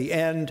spirit at the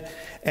end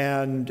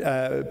and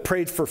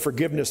prayed for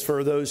forgiveness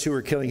for those who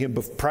were killing him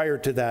prior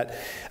to that.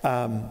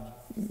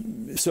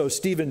 So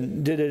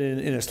Stephen did it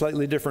in a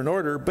slightly different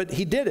order, but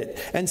he did it.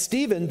 And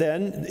Stephen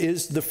then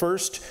is the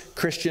first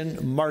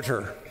Christian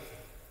martyr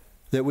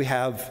that we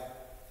have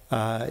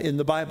in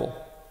the Bible,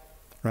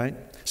 right?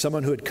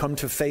 Someone who had come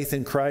to faith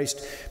in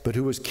Christ, but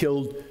who was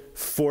killed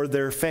for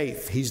their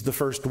faith. He's the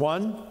first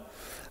one.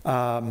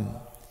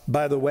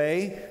 By the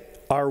way,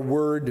 our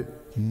word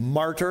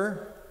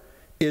martyr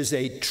is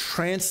a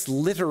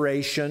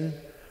transliteration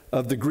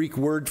of the Greek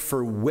word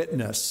for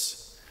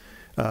witness.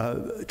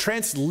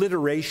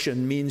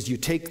 Transliteration means you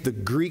take the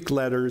Greek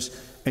letters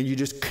and you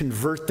just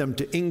convert them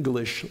to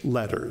English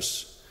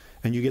letters,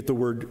 and you get the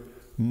word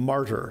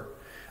martyr.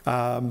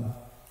 And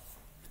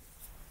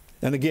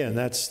again,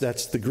 that's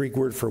the Greek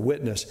word for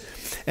witness.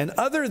 And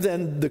other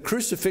than the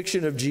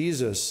crucifixion of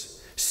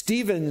Jesus,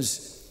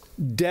 Stephen's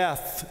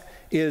death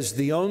is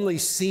the only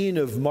scene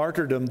of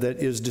martyrdom that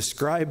is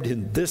described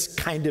in this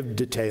kind of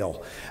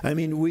detail. I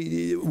mean,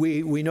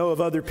 we know of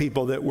other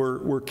people that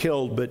were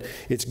killed, but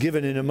it's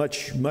given in a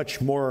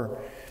much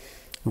more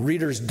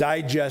Reader's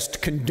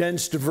Digest,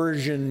 condensed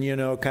version,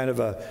 kind of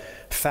a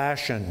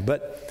fashion.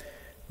 But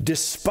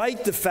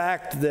despite the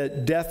fact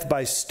that death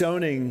by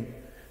stoning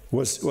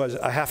was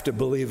I have to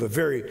believe, a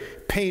very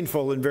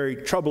painful and very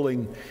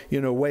troubling,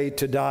 way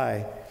to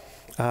die,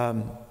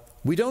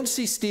 we don't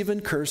see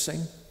Stephen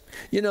cursing.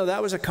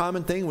 That was a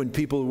common thing when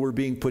people were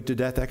being put to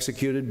death,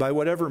 executed by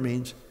whatever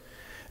means.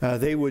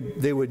 They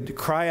would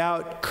cry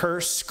out,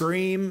 curse,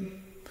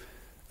 scream,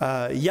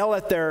 yell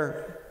at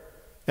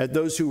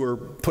those who were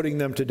putting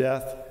them to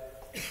death.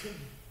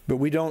 But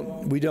we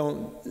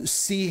don't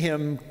see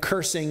him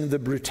cursing the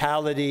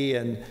brutality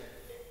and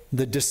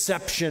the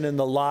deception and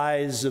the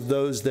lies of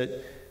those that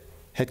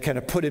had kind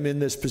of put him in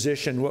this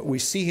position. What we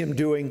see him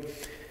doing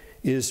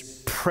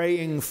is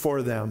praying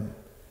for them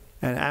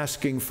and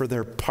asking for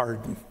their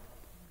pardon.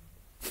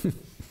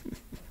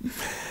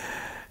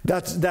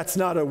 That's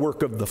not a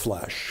work of the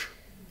flesh.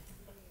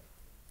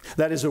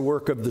 That is a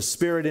work of the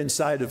Spirit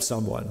inside of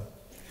someone.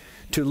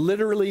 To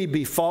literally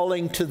be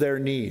falling to their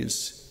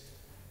knees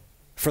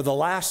for the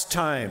last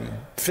time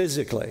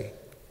physically,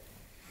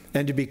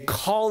 and to be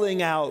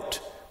calling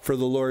out for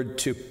the Lord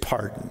to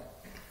pardon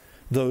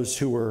those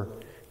who were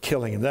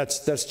killing him.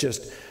 That's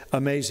just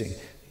amazing.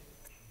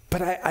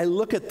 But I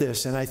look at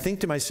this and I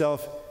think to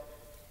myself,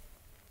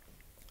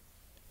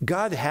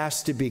 God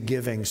has to be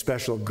giving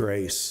special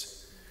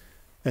grace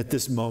at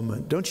this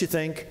moment, don't you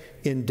think,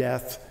 in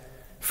death,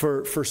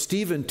 for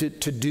Stephen to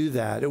do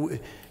that,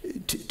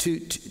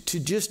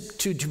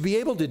 to be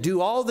able to do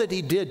all that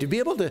he did, to be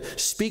able to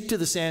speak to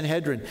the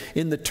Sanhedrin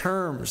in the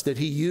terms that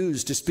he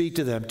used to speak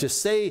to them, to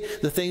say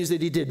the things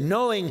that he did,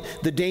 knowing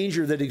the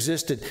danger that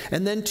existed,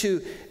 and then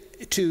to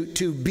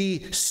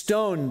be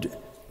stoned.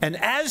 And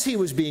as he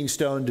was being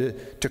stoned,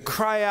 to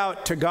cry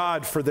out to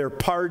God for their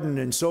pardon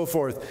and so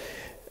forth.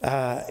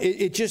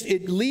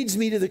 It leads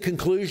me to the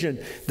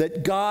conclusion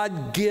that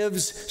God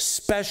gives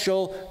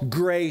special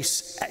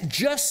grace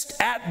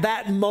just at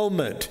that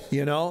moment,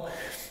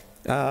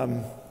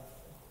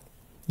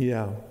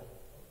 Yeah.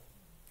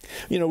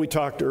 We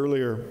talked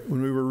earlier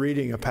when we were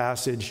reading a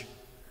passage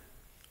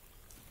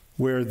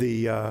where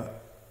the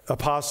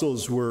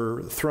apostles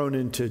were thrown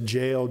into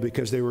jail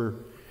because they were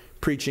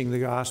preaching the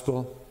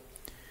gospel.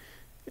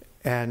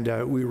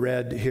 And we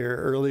read here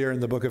earlier in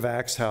the book of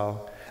Acts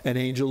how an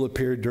angel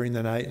appeared during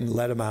the night and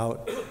let him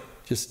out.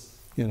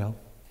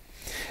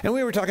 And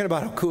we were talking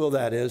about how cool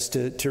that is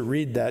to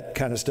read that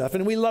kind of stuff.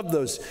 And we love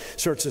those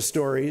sorts of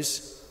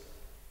stories.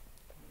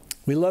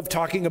 We love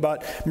talking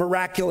about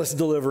miraculous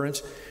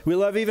deliverance. We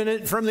love even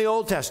it from the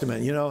Old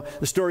Testament,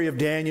 the story of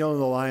Daniel in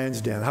the lion's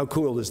den. How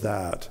cool is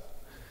that?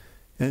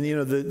 And,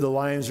 the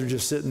lions are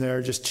just sitting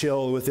there, just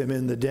chill with him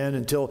in the den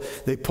until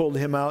they pulled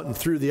him out and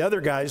threw the other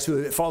guys who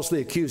had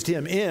falsely accused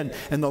him in,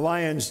 and the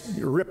lions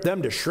ripped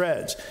them to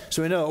shreds.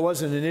 So we know it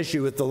wasn't an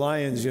issue with the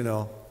lions,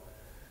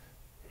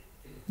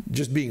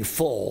 just being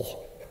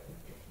full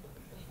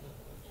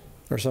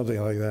or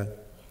something like that.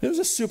 It was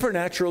a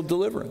supernatural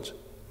deliverance.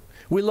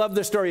 We love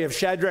the story of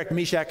Shadrach,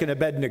 Meshach, and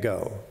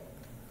Abednego,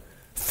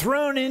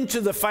 thrown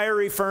into the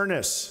fiery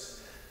furnace,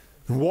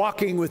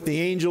 walking with the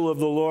angel of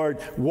the Lord,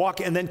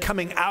 and then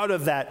coming out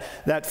of that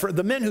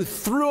the men who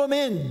threw them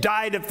in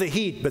died of the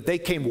heat, but they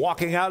came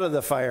walking out of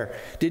the fire.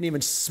 Didn't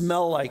even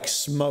smell like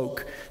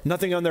smoke.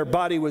 Nothing on their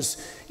body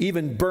was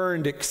even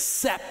burned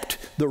except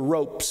the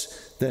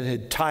ropes that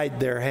had tied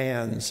their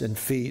hands and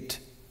feet.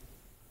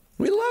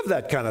 We love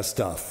that kind of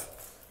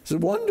stuff. It's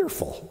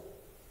wonderful.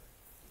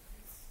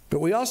 But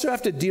we also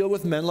have to deal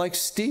with men like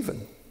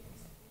Stephen.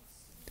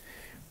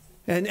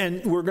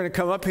 And we're going to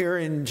come up here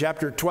in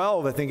chapter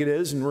 12, I think it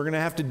is, and we're going to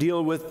have to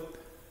deal with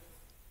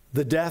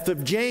the death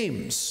of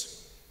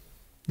James,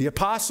 the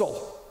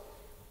apostle,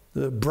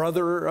 the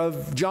brother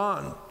of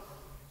John.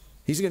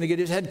 He's going to get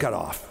his head cut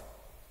off.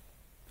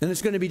 And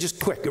it's going to be just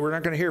quick. We're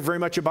not going to hear very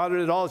much about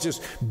it at all. It's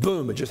just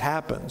boom, it just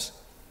happens.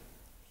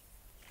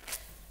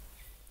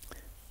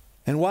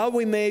 And while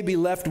we may be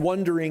left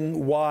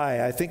wondering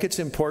why, I think it's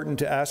important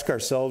to ask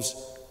ourselves,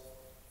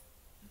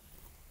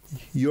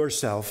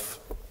 yourself,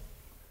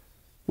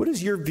 what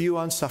is your view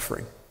on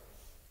suffering?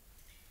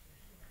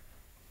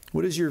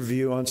 What is your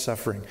view on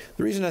suffering?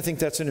 The reason I think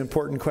that's an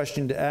important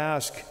question to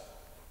ask,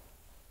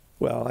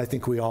 well, I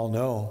think we all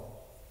know.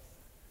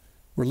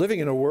 We're living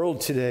in a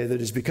world today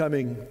that is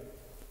becoming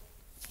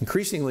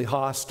increasingly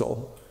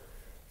hostile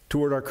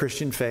toward our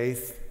Christian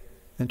faith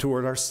and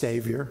toward our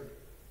Savior.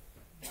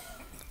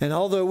 And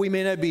although we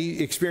may not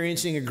be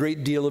experiencing a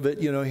great deal of it,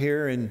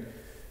 here in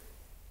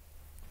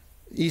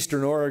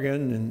Eastern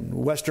Oregon and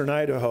Western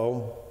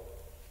Idaho,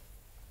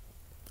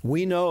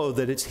 we know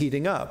that it's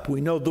heating up. We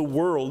know the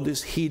world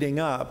is heating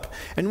up.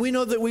 And we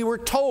know that we were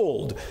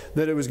told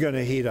that it was going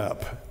to heat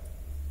up.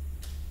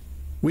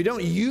 We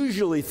don't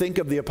usually think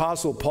of the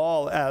Apostle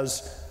Paul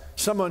as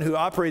someone who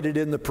operated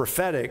in the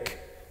prophetic,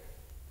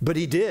 but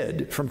he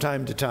did from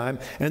time to time.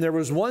 And there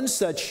was one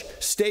such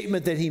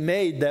statement that he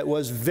made that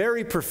was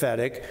very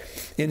prophetic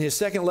in his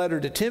second letter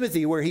to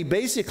Timothy, where he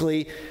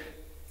basically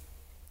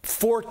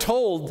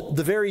foretold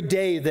the very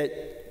day that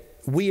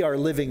we are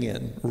living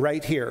in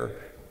right here,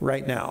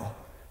 right now.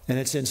 And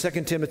it's in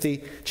 2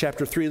 Timothy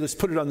chapter 3. Let's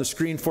put it on the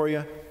screen for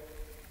you.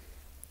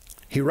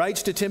 He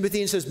writes to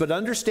Timothy and says, "But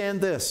understand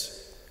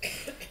this,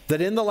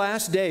 that in the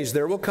last days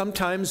there will come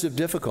times of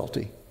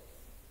difficulty.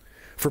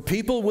 For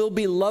people will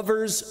be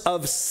lovers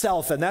of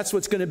self," and that's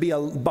what's going to be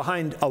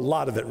behind a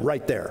lot of it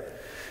right there.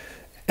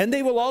 "And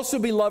they will also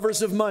be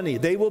lovers of money.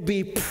 They will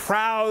be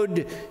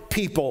proud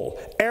people,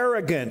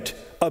 arrogant,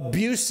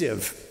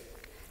 abusive,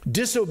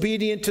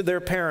 disobedient to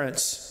their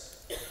parents,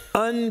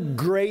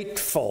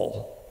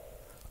 ungrateful,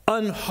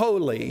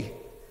 unholy.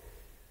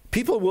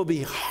 People will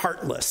be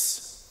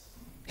heartless,"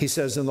 he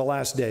says, in the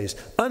last days,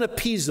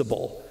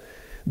 "unappeasable.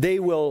 They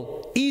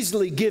will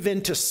easily give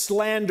in to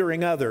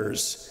slandering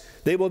others.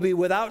 They will be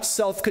without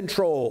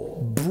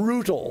self-control,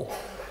 brutal,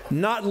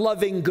 not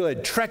loving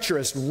good,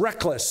 treacherous,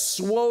 reckless,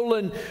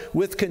 swollen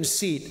with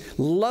conceit,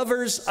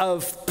 lovers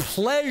of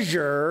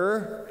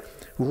pleasure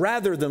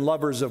rather than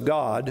lovers of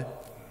God.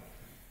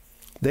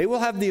 They will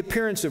have the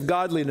appearance of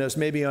godliness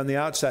maybe on the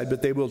outside,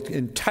 but they will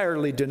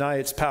entirely deny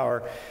its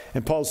power."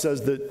 And Paul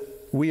says that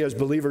we as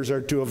believers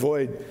are to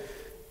avoid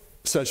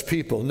such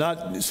people.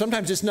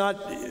 Sometimes it's not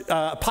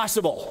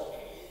possible.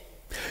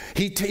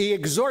 He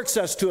exhorts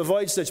us to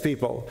avoid such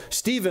people.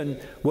 Stephen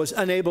was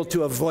unable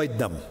to avoid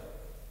them.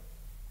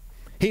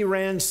 He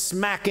ran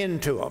smack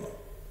into them.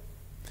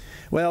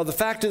 Well, the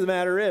fact of the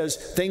matter is,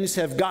 things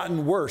have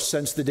gotten worse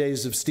since the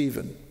days of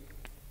Stephen.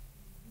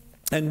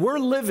 And we're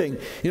living,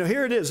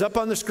 here it is up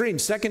on the screen,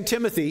 2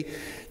 Timothy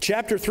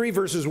chapter 3,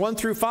 verses 1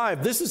 through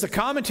 5. This is a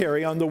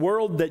commentary on the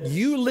world that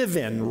you live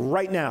in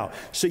right now.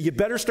 So you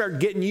better start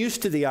getting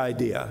used to the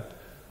idea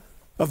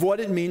of what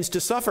it means to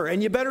suffer.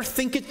 And you better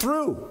think it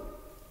through.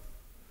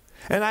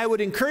 And I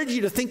would encourage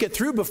you to think it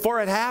through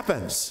before it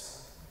happens.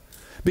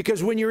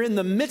 Because when you're in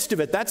the midst of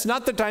it, that's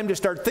not the time to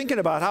start thinking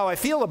about how I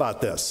feel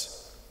about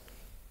this.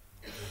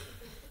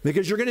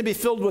 Because you're going to be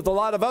filled with a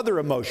lot of other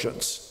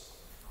emotions.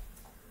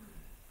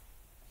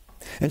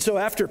 And so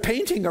after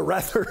painting a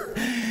rather,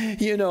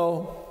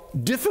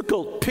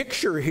 difficult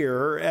picture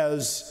here,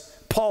 as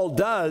Paul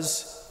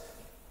does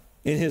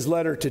in his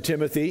letter to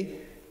Timothy,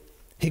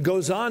 he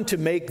goes on to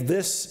make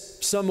this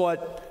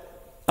somewhat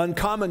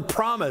uncommon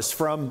promise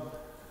from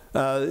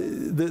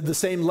the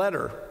same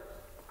letter.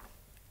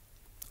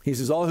 He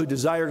says, "All who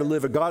desire to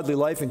live a godly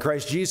life in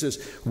Christ Jesus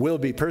will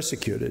be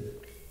persecuted."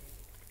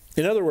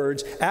 In other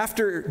words,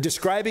 after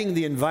describing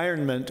the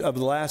environment of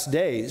the last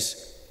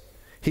days,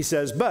 he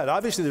says, but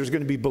obviously there's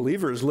going to be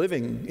believers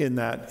living in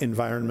that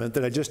environment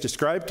that I just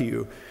described to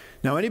you.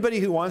 Now, anybody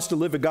who wants to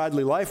live a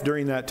godly life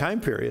during that time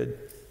period,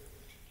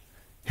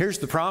 here's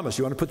the promise.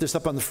 You want to put this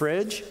up on the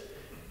fridge?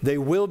 They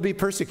will be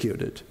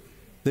persecuted.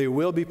 They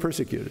will be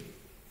persecuted.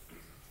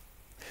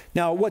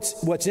 Now,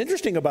 what's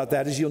interesting about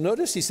that is you'll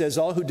notice he says,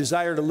 all who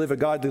desire to live a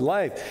godly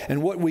life.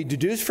 And what we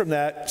deduce from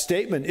that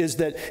statement is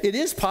that it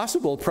is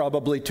possible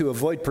probably to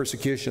avoid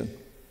persecution.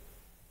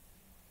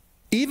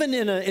 Even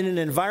in an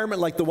environment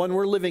like the one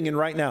we're living in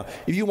right now,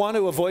 if you want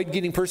to avoid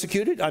getting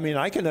persecuted,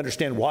 I can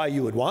understand why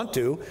you would want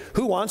to.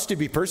 Who wants to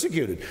be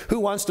persecuted? Who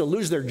wants to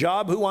lose their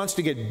job? Who wants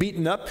to get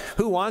beaten up?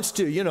 Who wants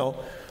to,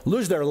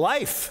 lose their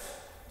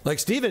life like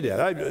Stephen did?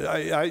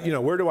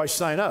 Where do I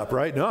sign up,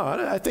 right? No,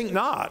 I think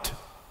not.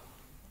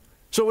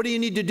 So what do you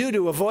need to do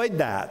to avoid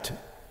that?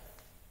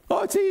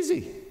 Oh, it's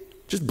easy.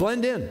 Just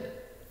blend in.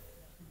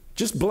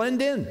 Just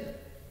blend in.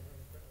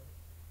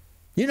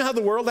 You know how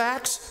the world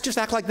acts? Just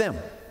act like them.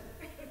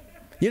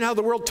 You know how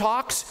the world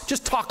talks?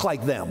 Just talk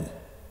like them.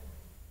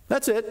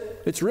 That's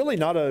it. It's really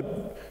not a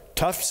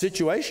tough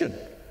situation.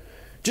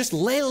 Just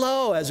lay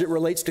low as it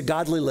relates to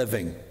godly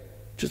living.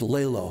 Just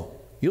lay low.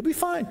 You'll be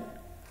fine.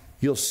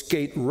 You'll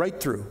skate right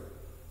through.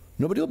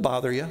 Nobody will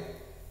bother you.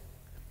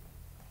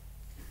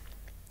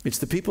 It's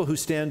the people who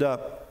stand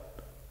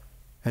up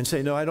and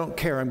say, no, I don't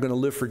care. I'm going to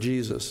live for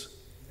Jesus.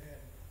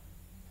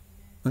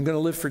 I'm going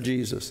to live for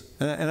Jesus.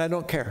 And I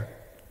don't care.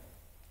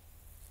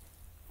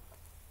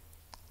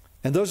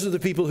 And those are the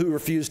people who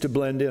refuse to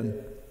blend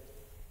in.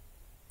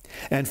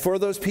 And for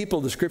those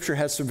people, the Scripture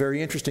has some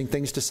very interesting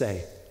things to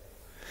say.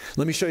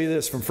 Let me show you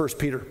this from 1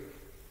 Peter.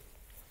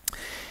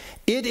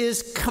 It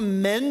is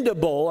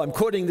commendable, I'm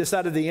quoting this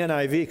out of the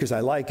NIV because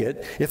I like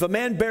it, if a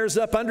man bears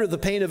up under the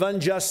pain of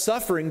unjust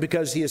suffering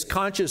because he is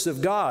conscious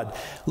of God.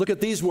 Look at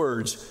these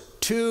words.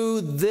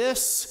 To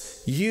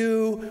this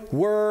you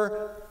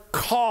were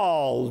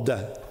called,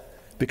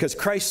 because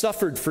Christ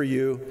suffered for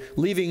you,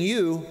 leaving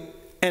you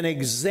an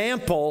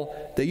example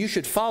that you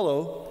should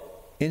follow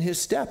in his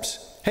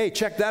steps. Hey,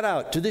 check that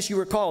out. To this you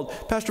were called.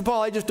 Pastor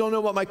Paul, I just don't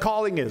know what my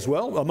calling is.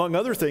 Well, among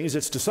other things,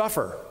 it's to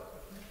suffer.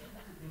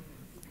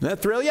 Doesn't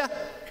that thrill you?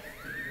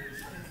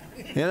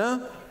 You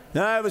know?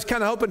 Now, I was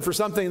kind of hoping for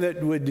something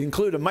that would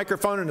include a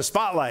microphone and a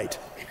spotlight.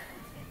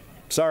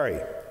 Sorry.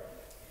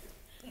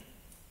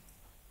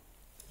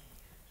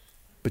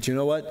 But you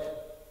know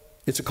what?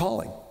 It's a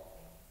calling.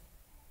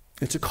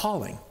 It's a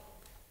calling.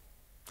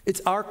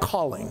 It's our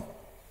calling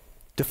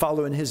to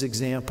follow in his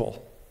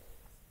example.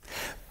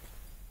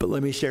 But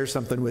let me share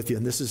something with you,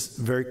 and this is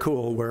very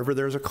cool. Wherever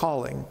there's a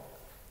calling,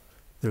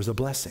 there's a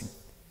blessing.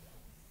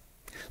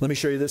 Let me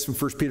show you this from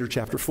 1 Peter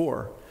chapter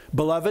 4.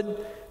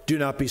 Beloved, do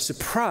not be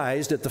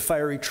surprised at the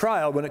fiery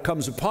trial when it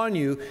comes upon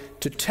you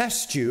to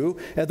test you,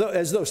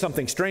 as though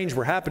something strange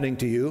were happening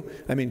to you.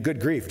 I mean, good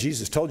grief,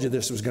 Jesus told you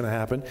this was going to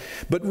happen.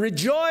 But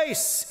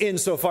rejoice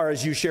insofar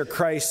as you share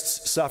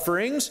Christ's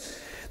sufferings,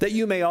 that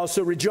you may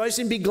also rejoice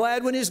and be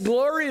glad when his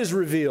glory is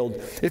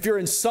revealed. If you're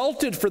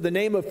insulted for the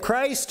name of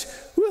Christ,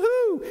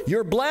 woohoo,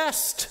 you're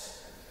blessed,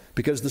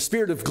 because the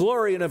Spirit of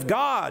glory and of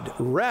God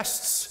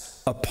rests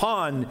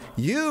upon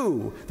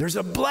you. There's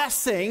a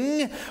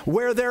blessing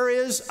where there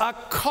is a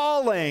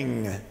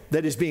calling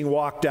that is being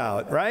walked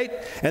out, right?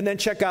 And then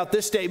check out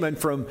this statement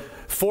from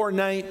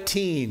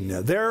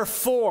 4:19.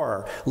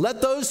 Therefore,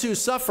 let those who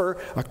suffer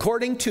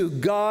according to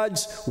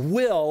God's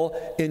will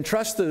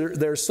entrust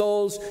their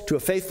souls to a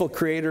faithful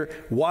Creator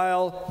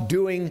while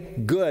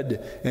doing good.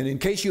 And in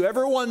case you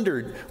ever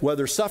wondered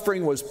whether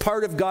suffering was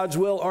part of God's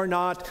will or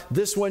not,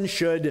 this one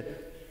should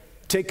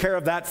take care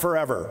of that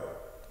forever.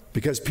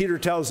 Because Peter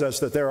tells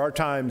us that there are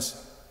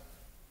times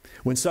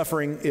when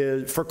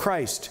suffering for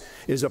Christ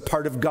is a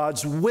part of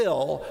God's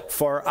will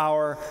for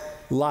our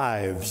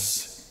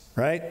lives,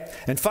 right?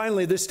 And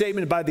finally, this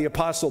statement by the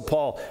Apostle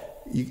Paul,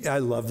 I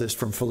love this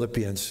from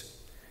Philippians.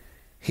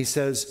 He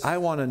says, I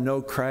want to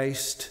know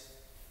Christ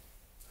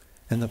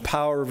and the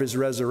power of his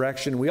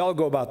resurrection. We all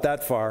go about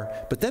that far,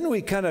 but then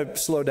we kind of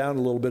slow down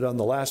a little bit on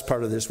the last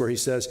part of this where he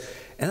says,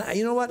 and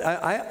you know what?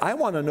 I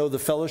want to know the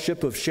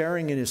fellowship of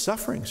sharing in his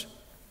sufferings.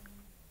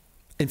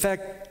 In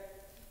fact,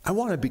 I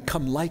want to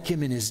become like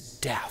him in his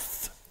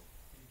death.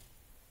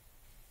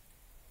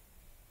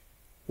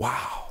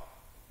 Wow.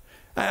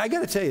 I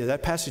got to tell you,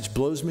 that passage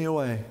blows me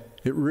away.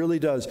 It really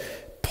does.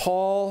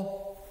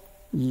 Paul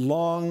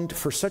longed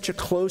for such a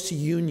close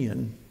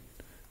union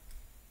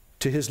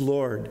to his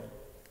Lord.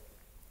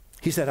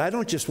 He said, I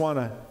don't just want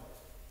to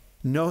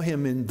know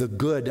him in the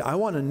good. I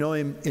want to know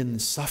him in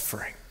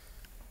suffering.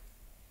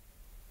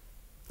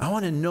 I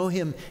want to know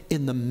him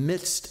in the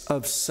midst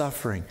of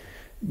suffering.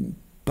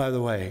 By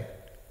the way,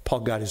 Paul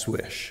got his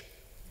wish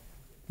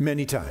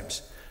many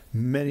times,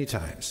 many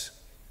times.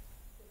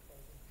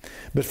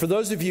 But for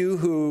those of you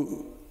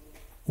who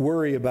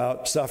worry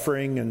about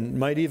suffering and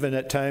might even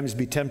at times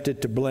be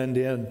tempted to blend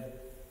in,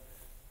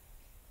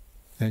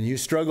 and you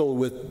struggle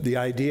with the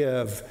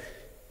idea of,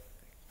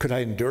 could I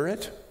endure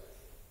it?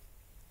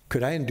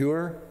 Could I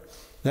endure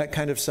that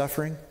kind of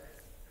suffering?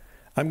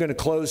 I'm going to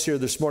close here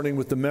this morning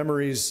with the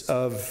memories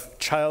of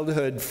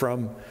childhood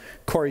from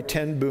Corrie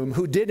ten Boom,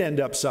 who did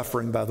end up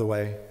suffering, by the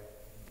way,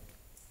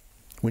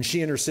 when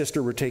she and her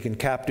sister were taken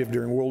captive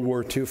during World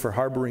War II for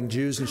harboring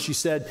Jews. And she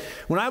said,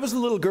 when I was a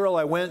little girl,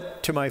 I went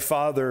to my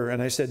father and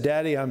I said,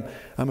 Daddy, I'm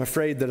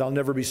afraid that I'll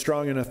never be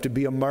strong enough to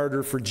be a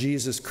martyr for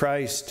Jesus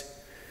Christ.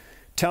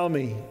 Tell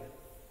me,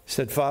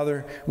 said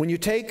Father, when you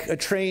take a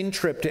train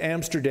trip to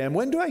Amsterdam,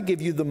 when do I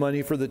give you the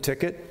money for the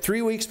ticket?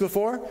 3 weeks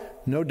before?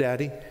 No,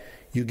 Daddy.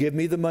 You give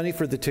me the money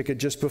for the ticket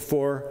just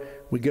before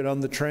we get on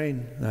the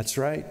train. That's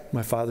right,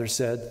 my father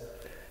said.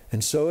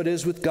 And so it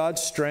is with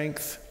God's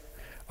strength.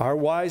 Our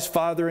wise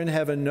Father in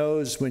heaven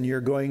knows when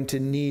you're going to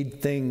need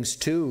things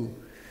too.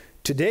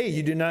 Today,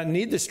 you do not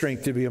need the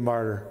strength to be a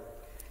martyr.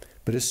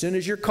 But as soon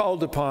as you're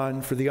called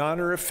upon for the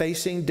honor of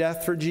facing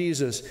death for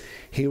Jesus,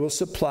 he will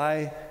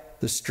supply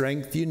the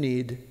strength you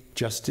need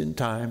just in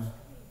time.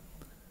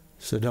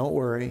 So don't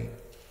worry.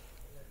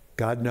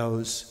 God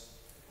knows,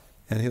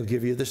 and he'll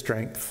give you the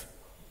strength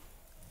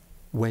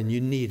when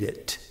you need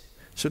it.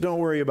 So don't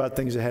worry about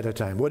things ahead of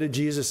time. What did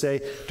Jesus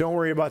say? Don't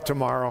worry about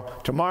tomorrow.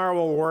 Tomorrow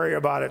will worry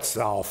about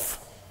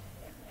itself.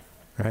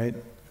 Right?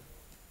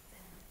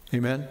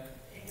 Amen?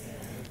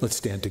 Let's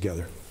stand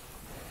together.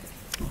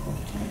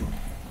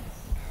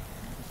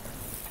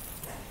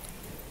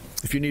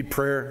 If you need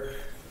prayer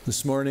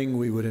this morning,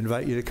 we would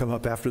invite you to come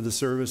up after the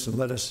service and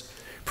let us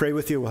pray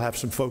with you. We'll have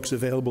some folks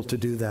available to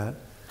do that.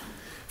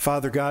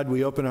 Father God,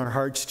 we open our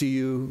hearts to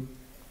you,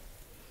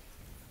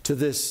 to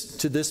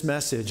this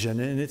message. And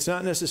it's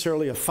not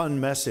necessarily a fun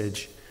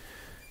message,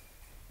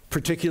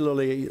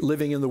 particularly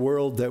living in the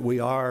world that we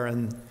are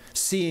and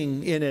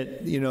seeing in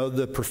it,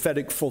 the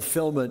prophetic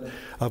fulfillment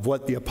of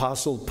what the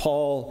Apostle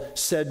Paul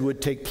said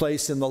would take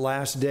place in the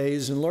last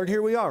days. And Lord,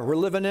 here we are. We're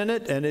living in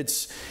it, and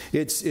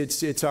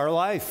it's our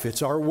life.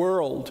 It's our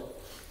world.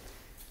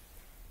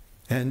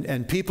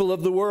 And people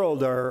of the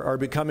world are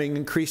becoming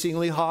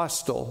increasingly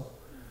hostile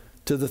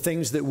to the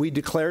things that we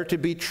declare to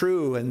be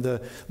true, and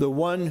the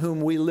one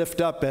whom we lift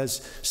up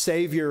as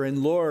Savior and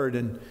Lord.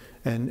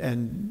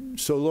 And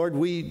so, Lord,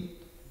 we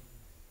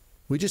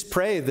just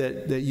pray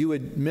that you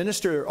would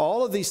minister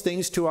all of these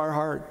things to our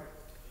heart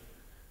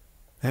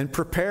and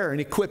prepare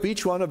and equip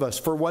each one of us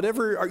for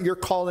whatever your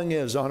calling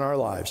is on our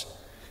lives.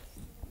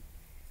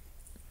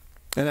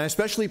 And I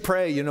especially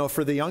pray,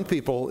 for the young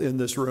people in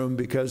this room,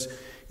 because,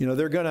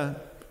 they're going to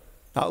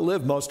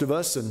outlive most of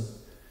us,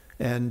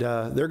 and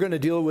they're going to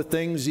deal with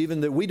things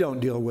even that we don't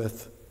deal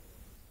with.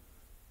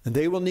 And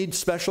they will need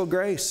special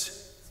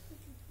grace.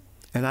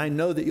 And I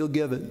know that you'll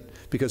give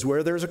it, because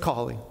where there's a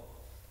calling,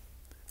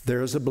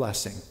 there is a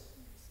blessing.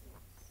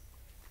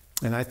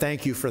 And I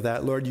thank you for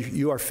that, Lord.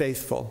 You are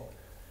faithful.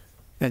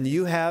 And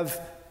you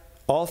have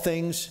all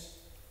things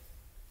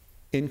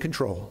in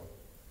control.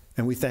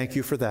 And we thank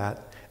you for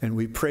that. And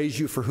we praise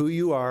you for who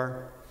you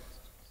are.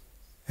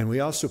 And we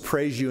also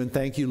praise you and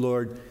thank you,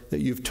 Lord,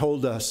 that you've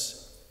told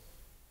us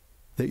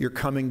that you're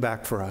coming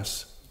back for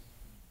us.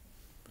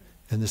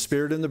 And the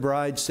Spirit and the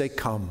bride say,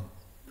 come.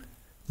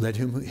 Let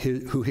him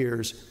who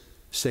hears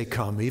say,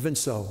 come. Even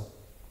so,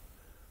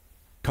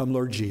 come,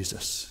 Lord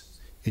Jesus.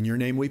 In your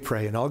name we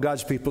pray. And all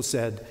God's people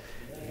said,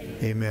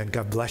 amen.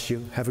 God bless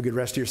you. Have a good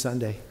rest of your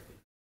Sunday.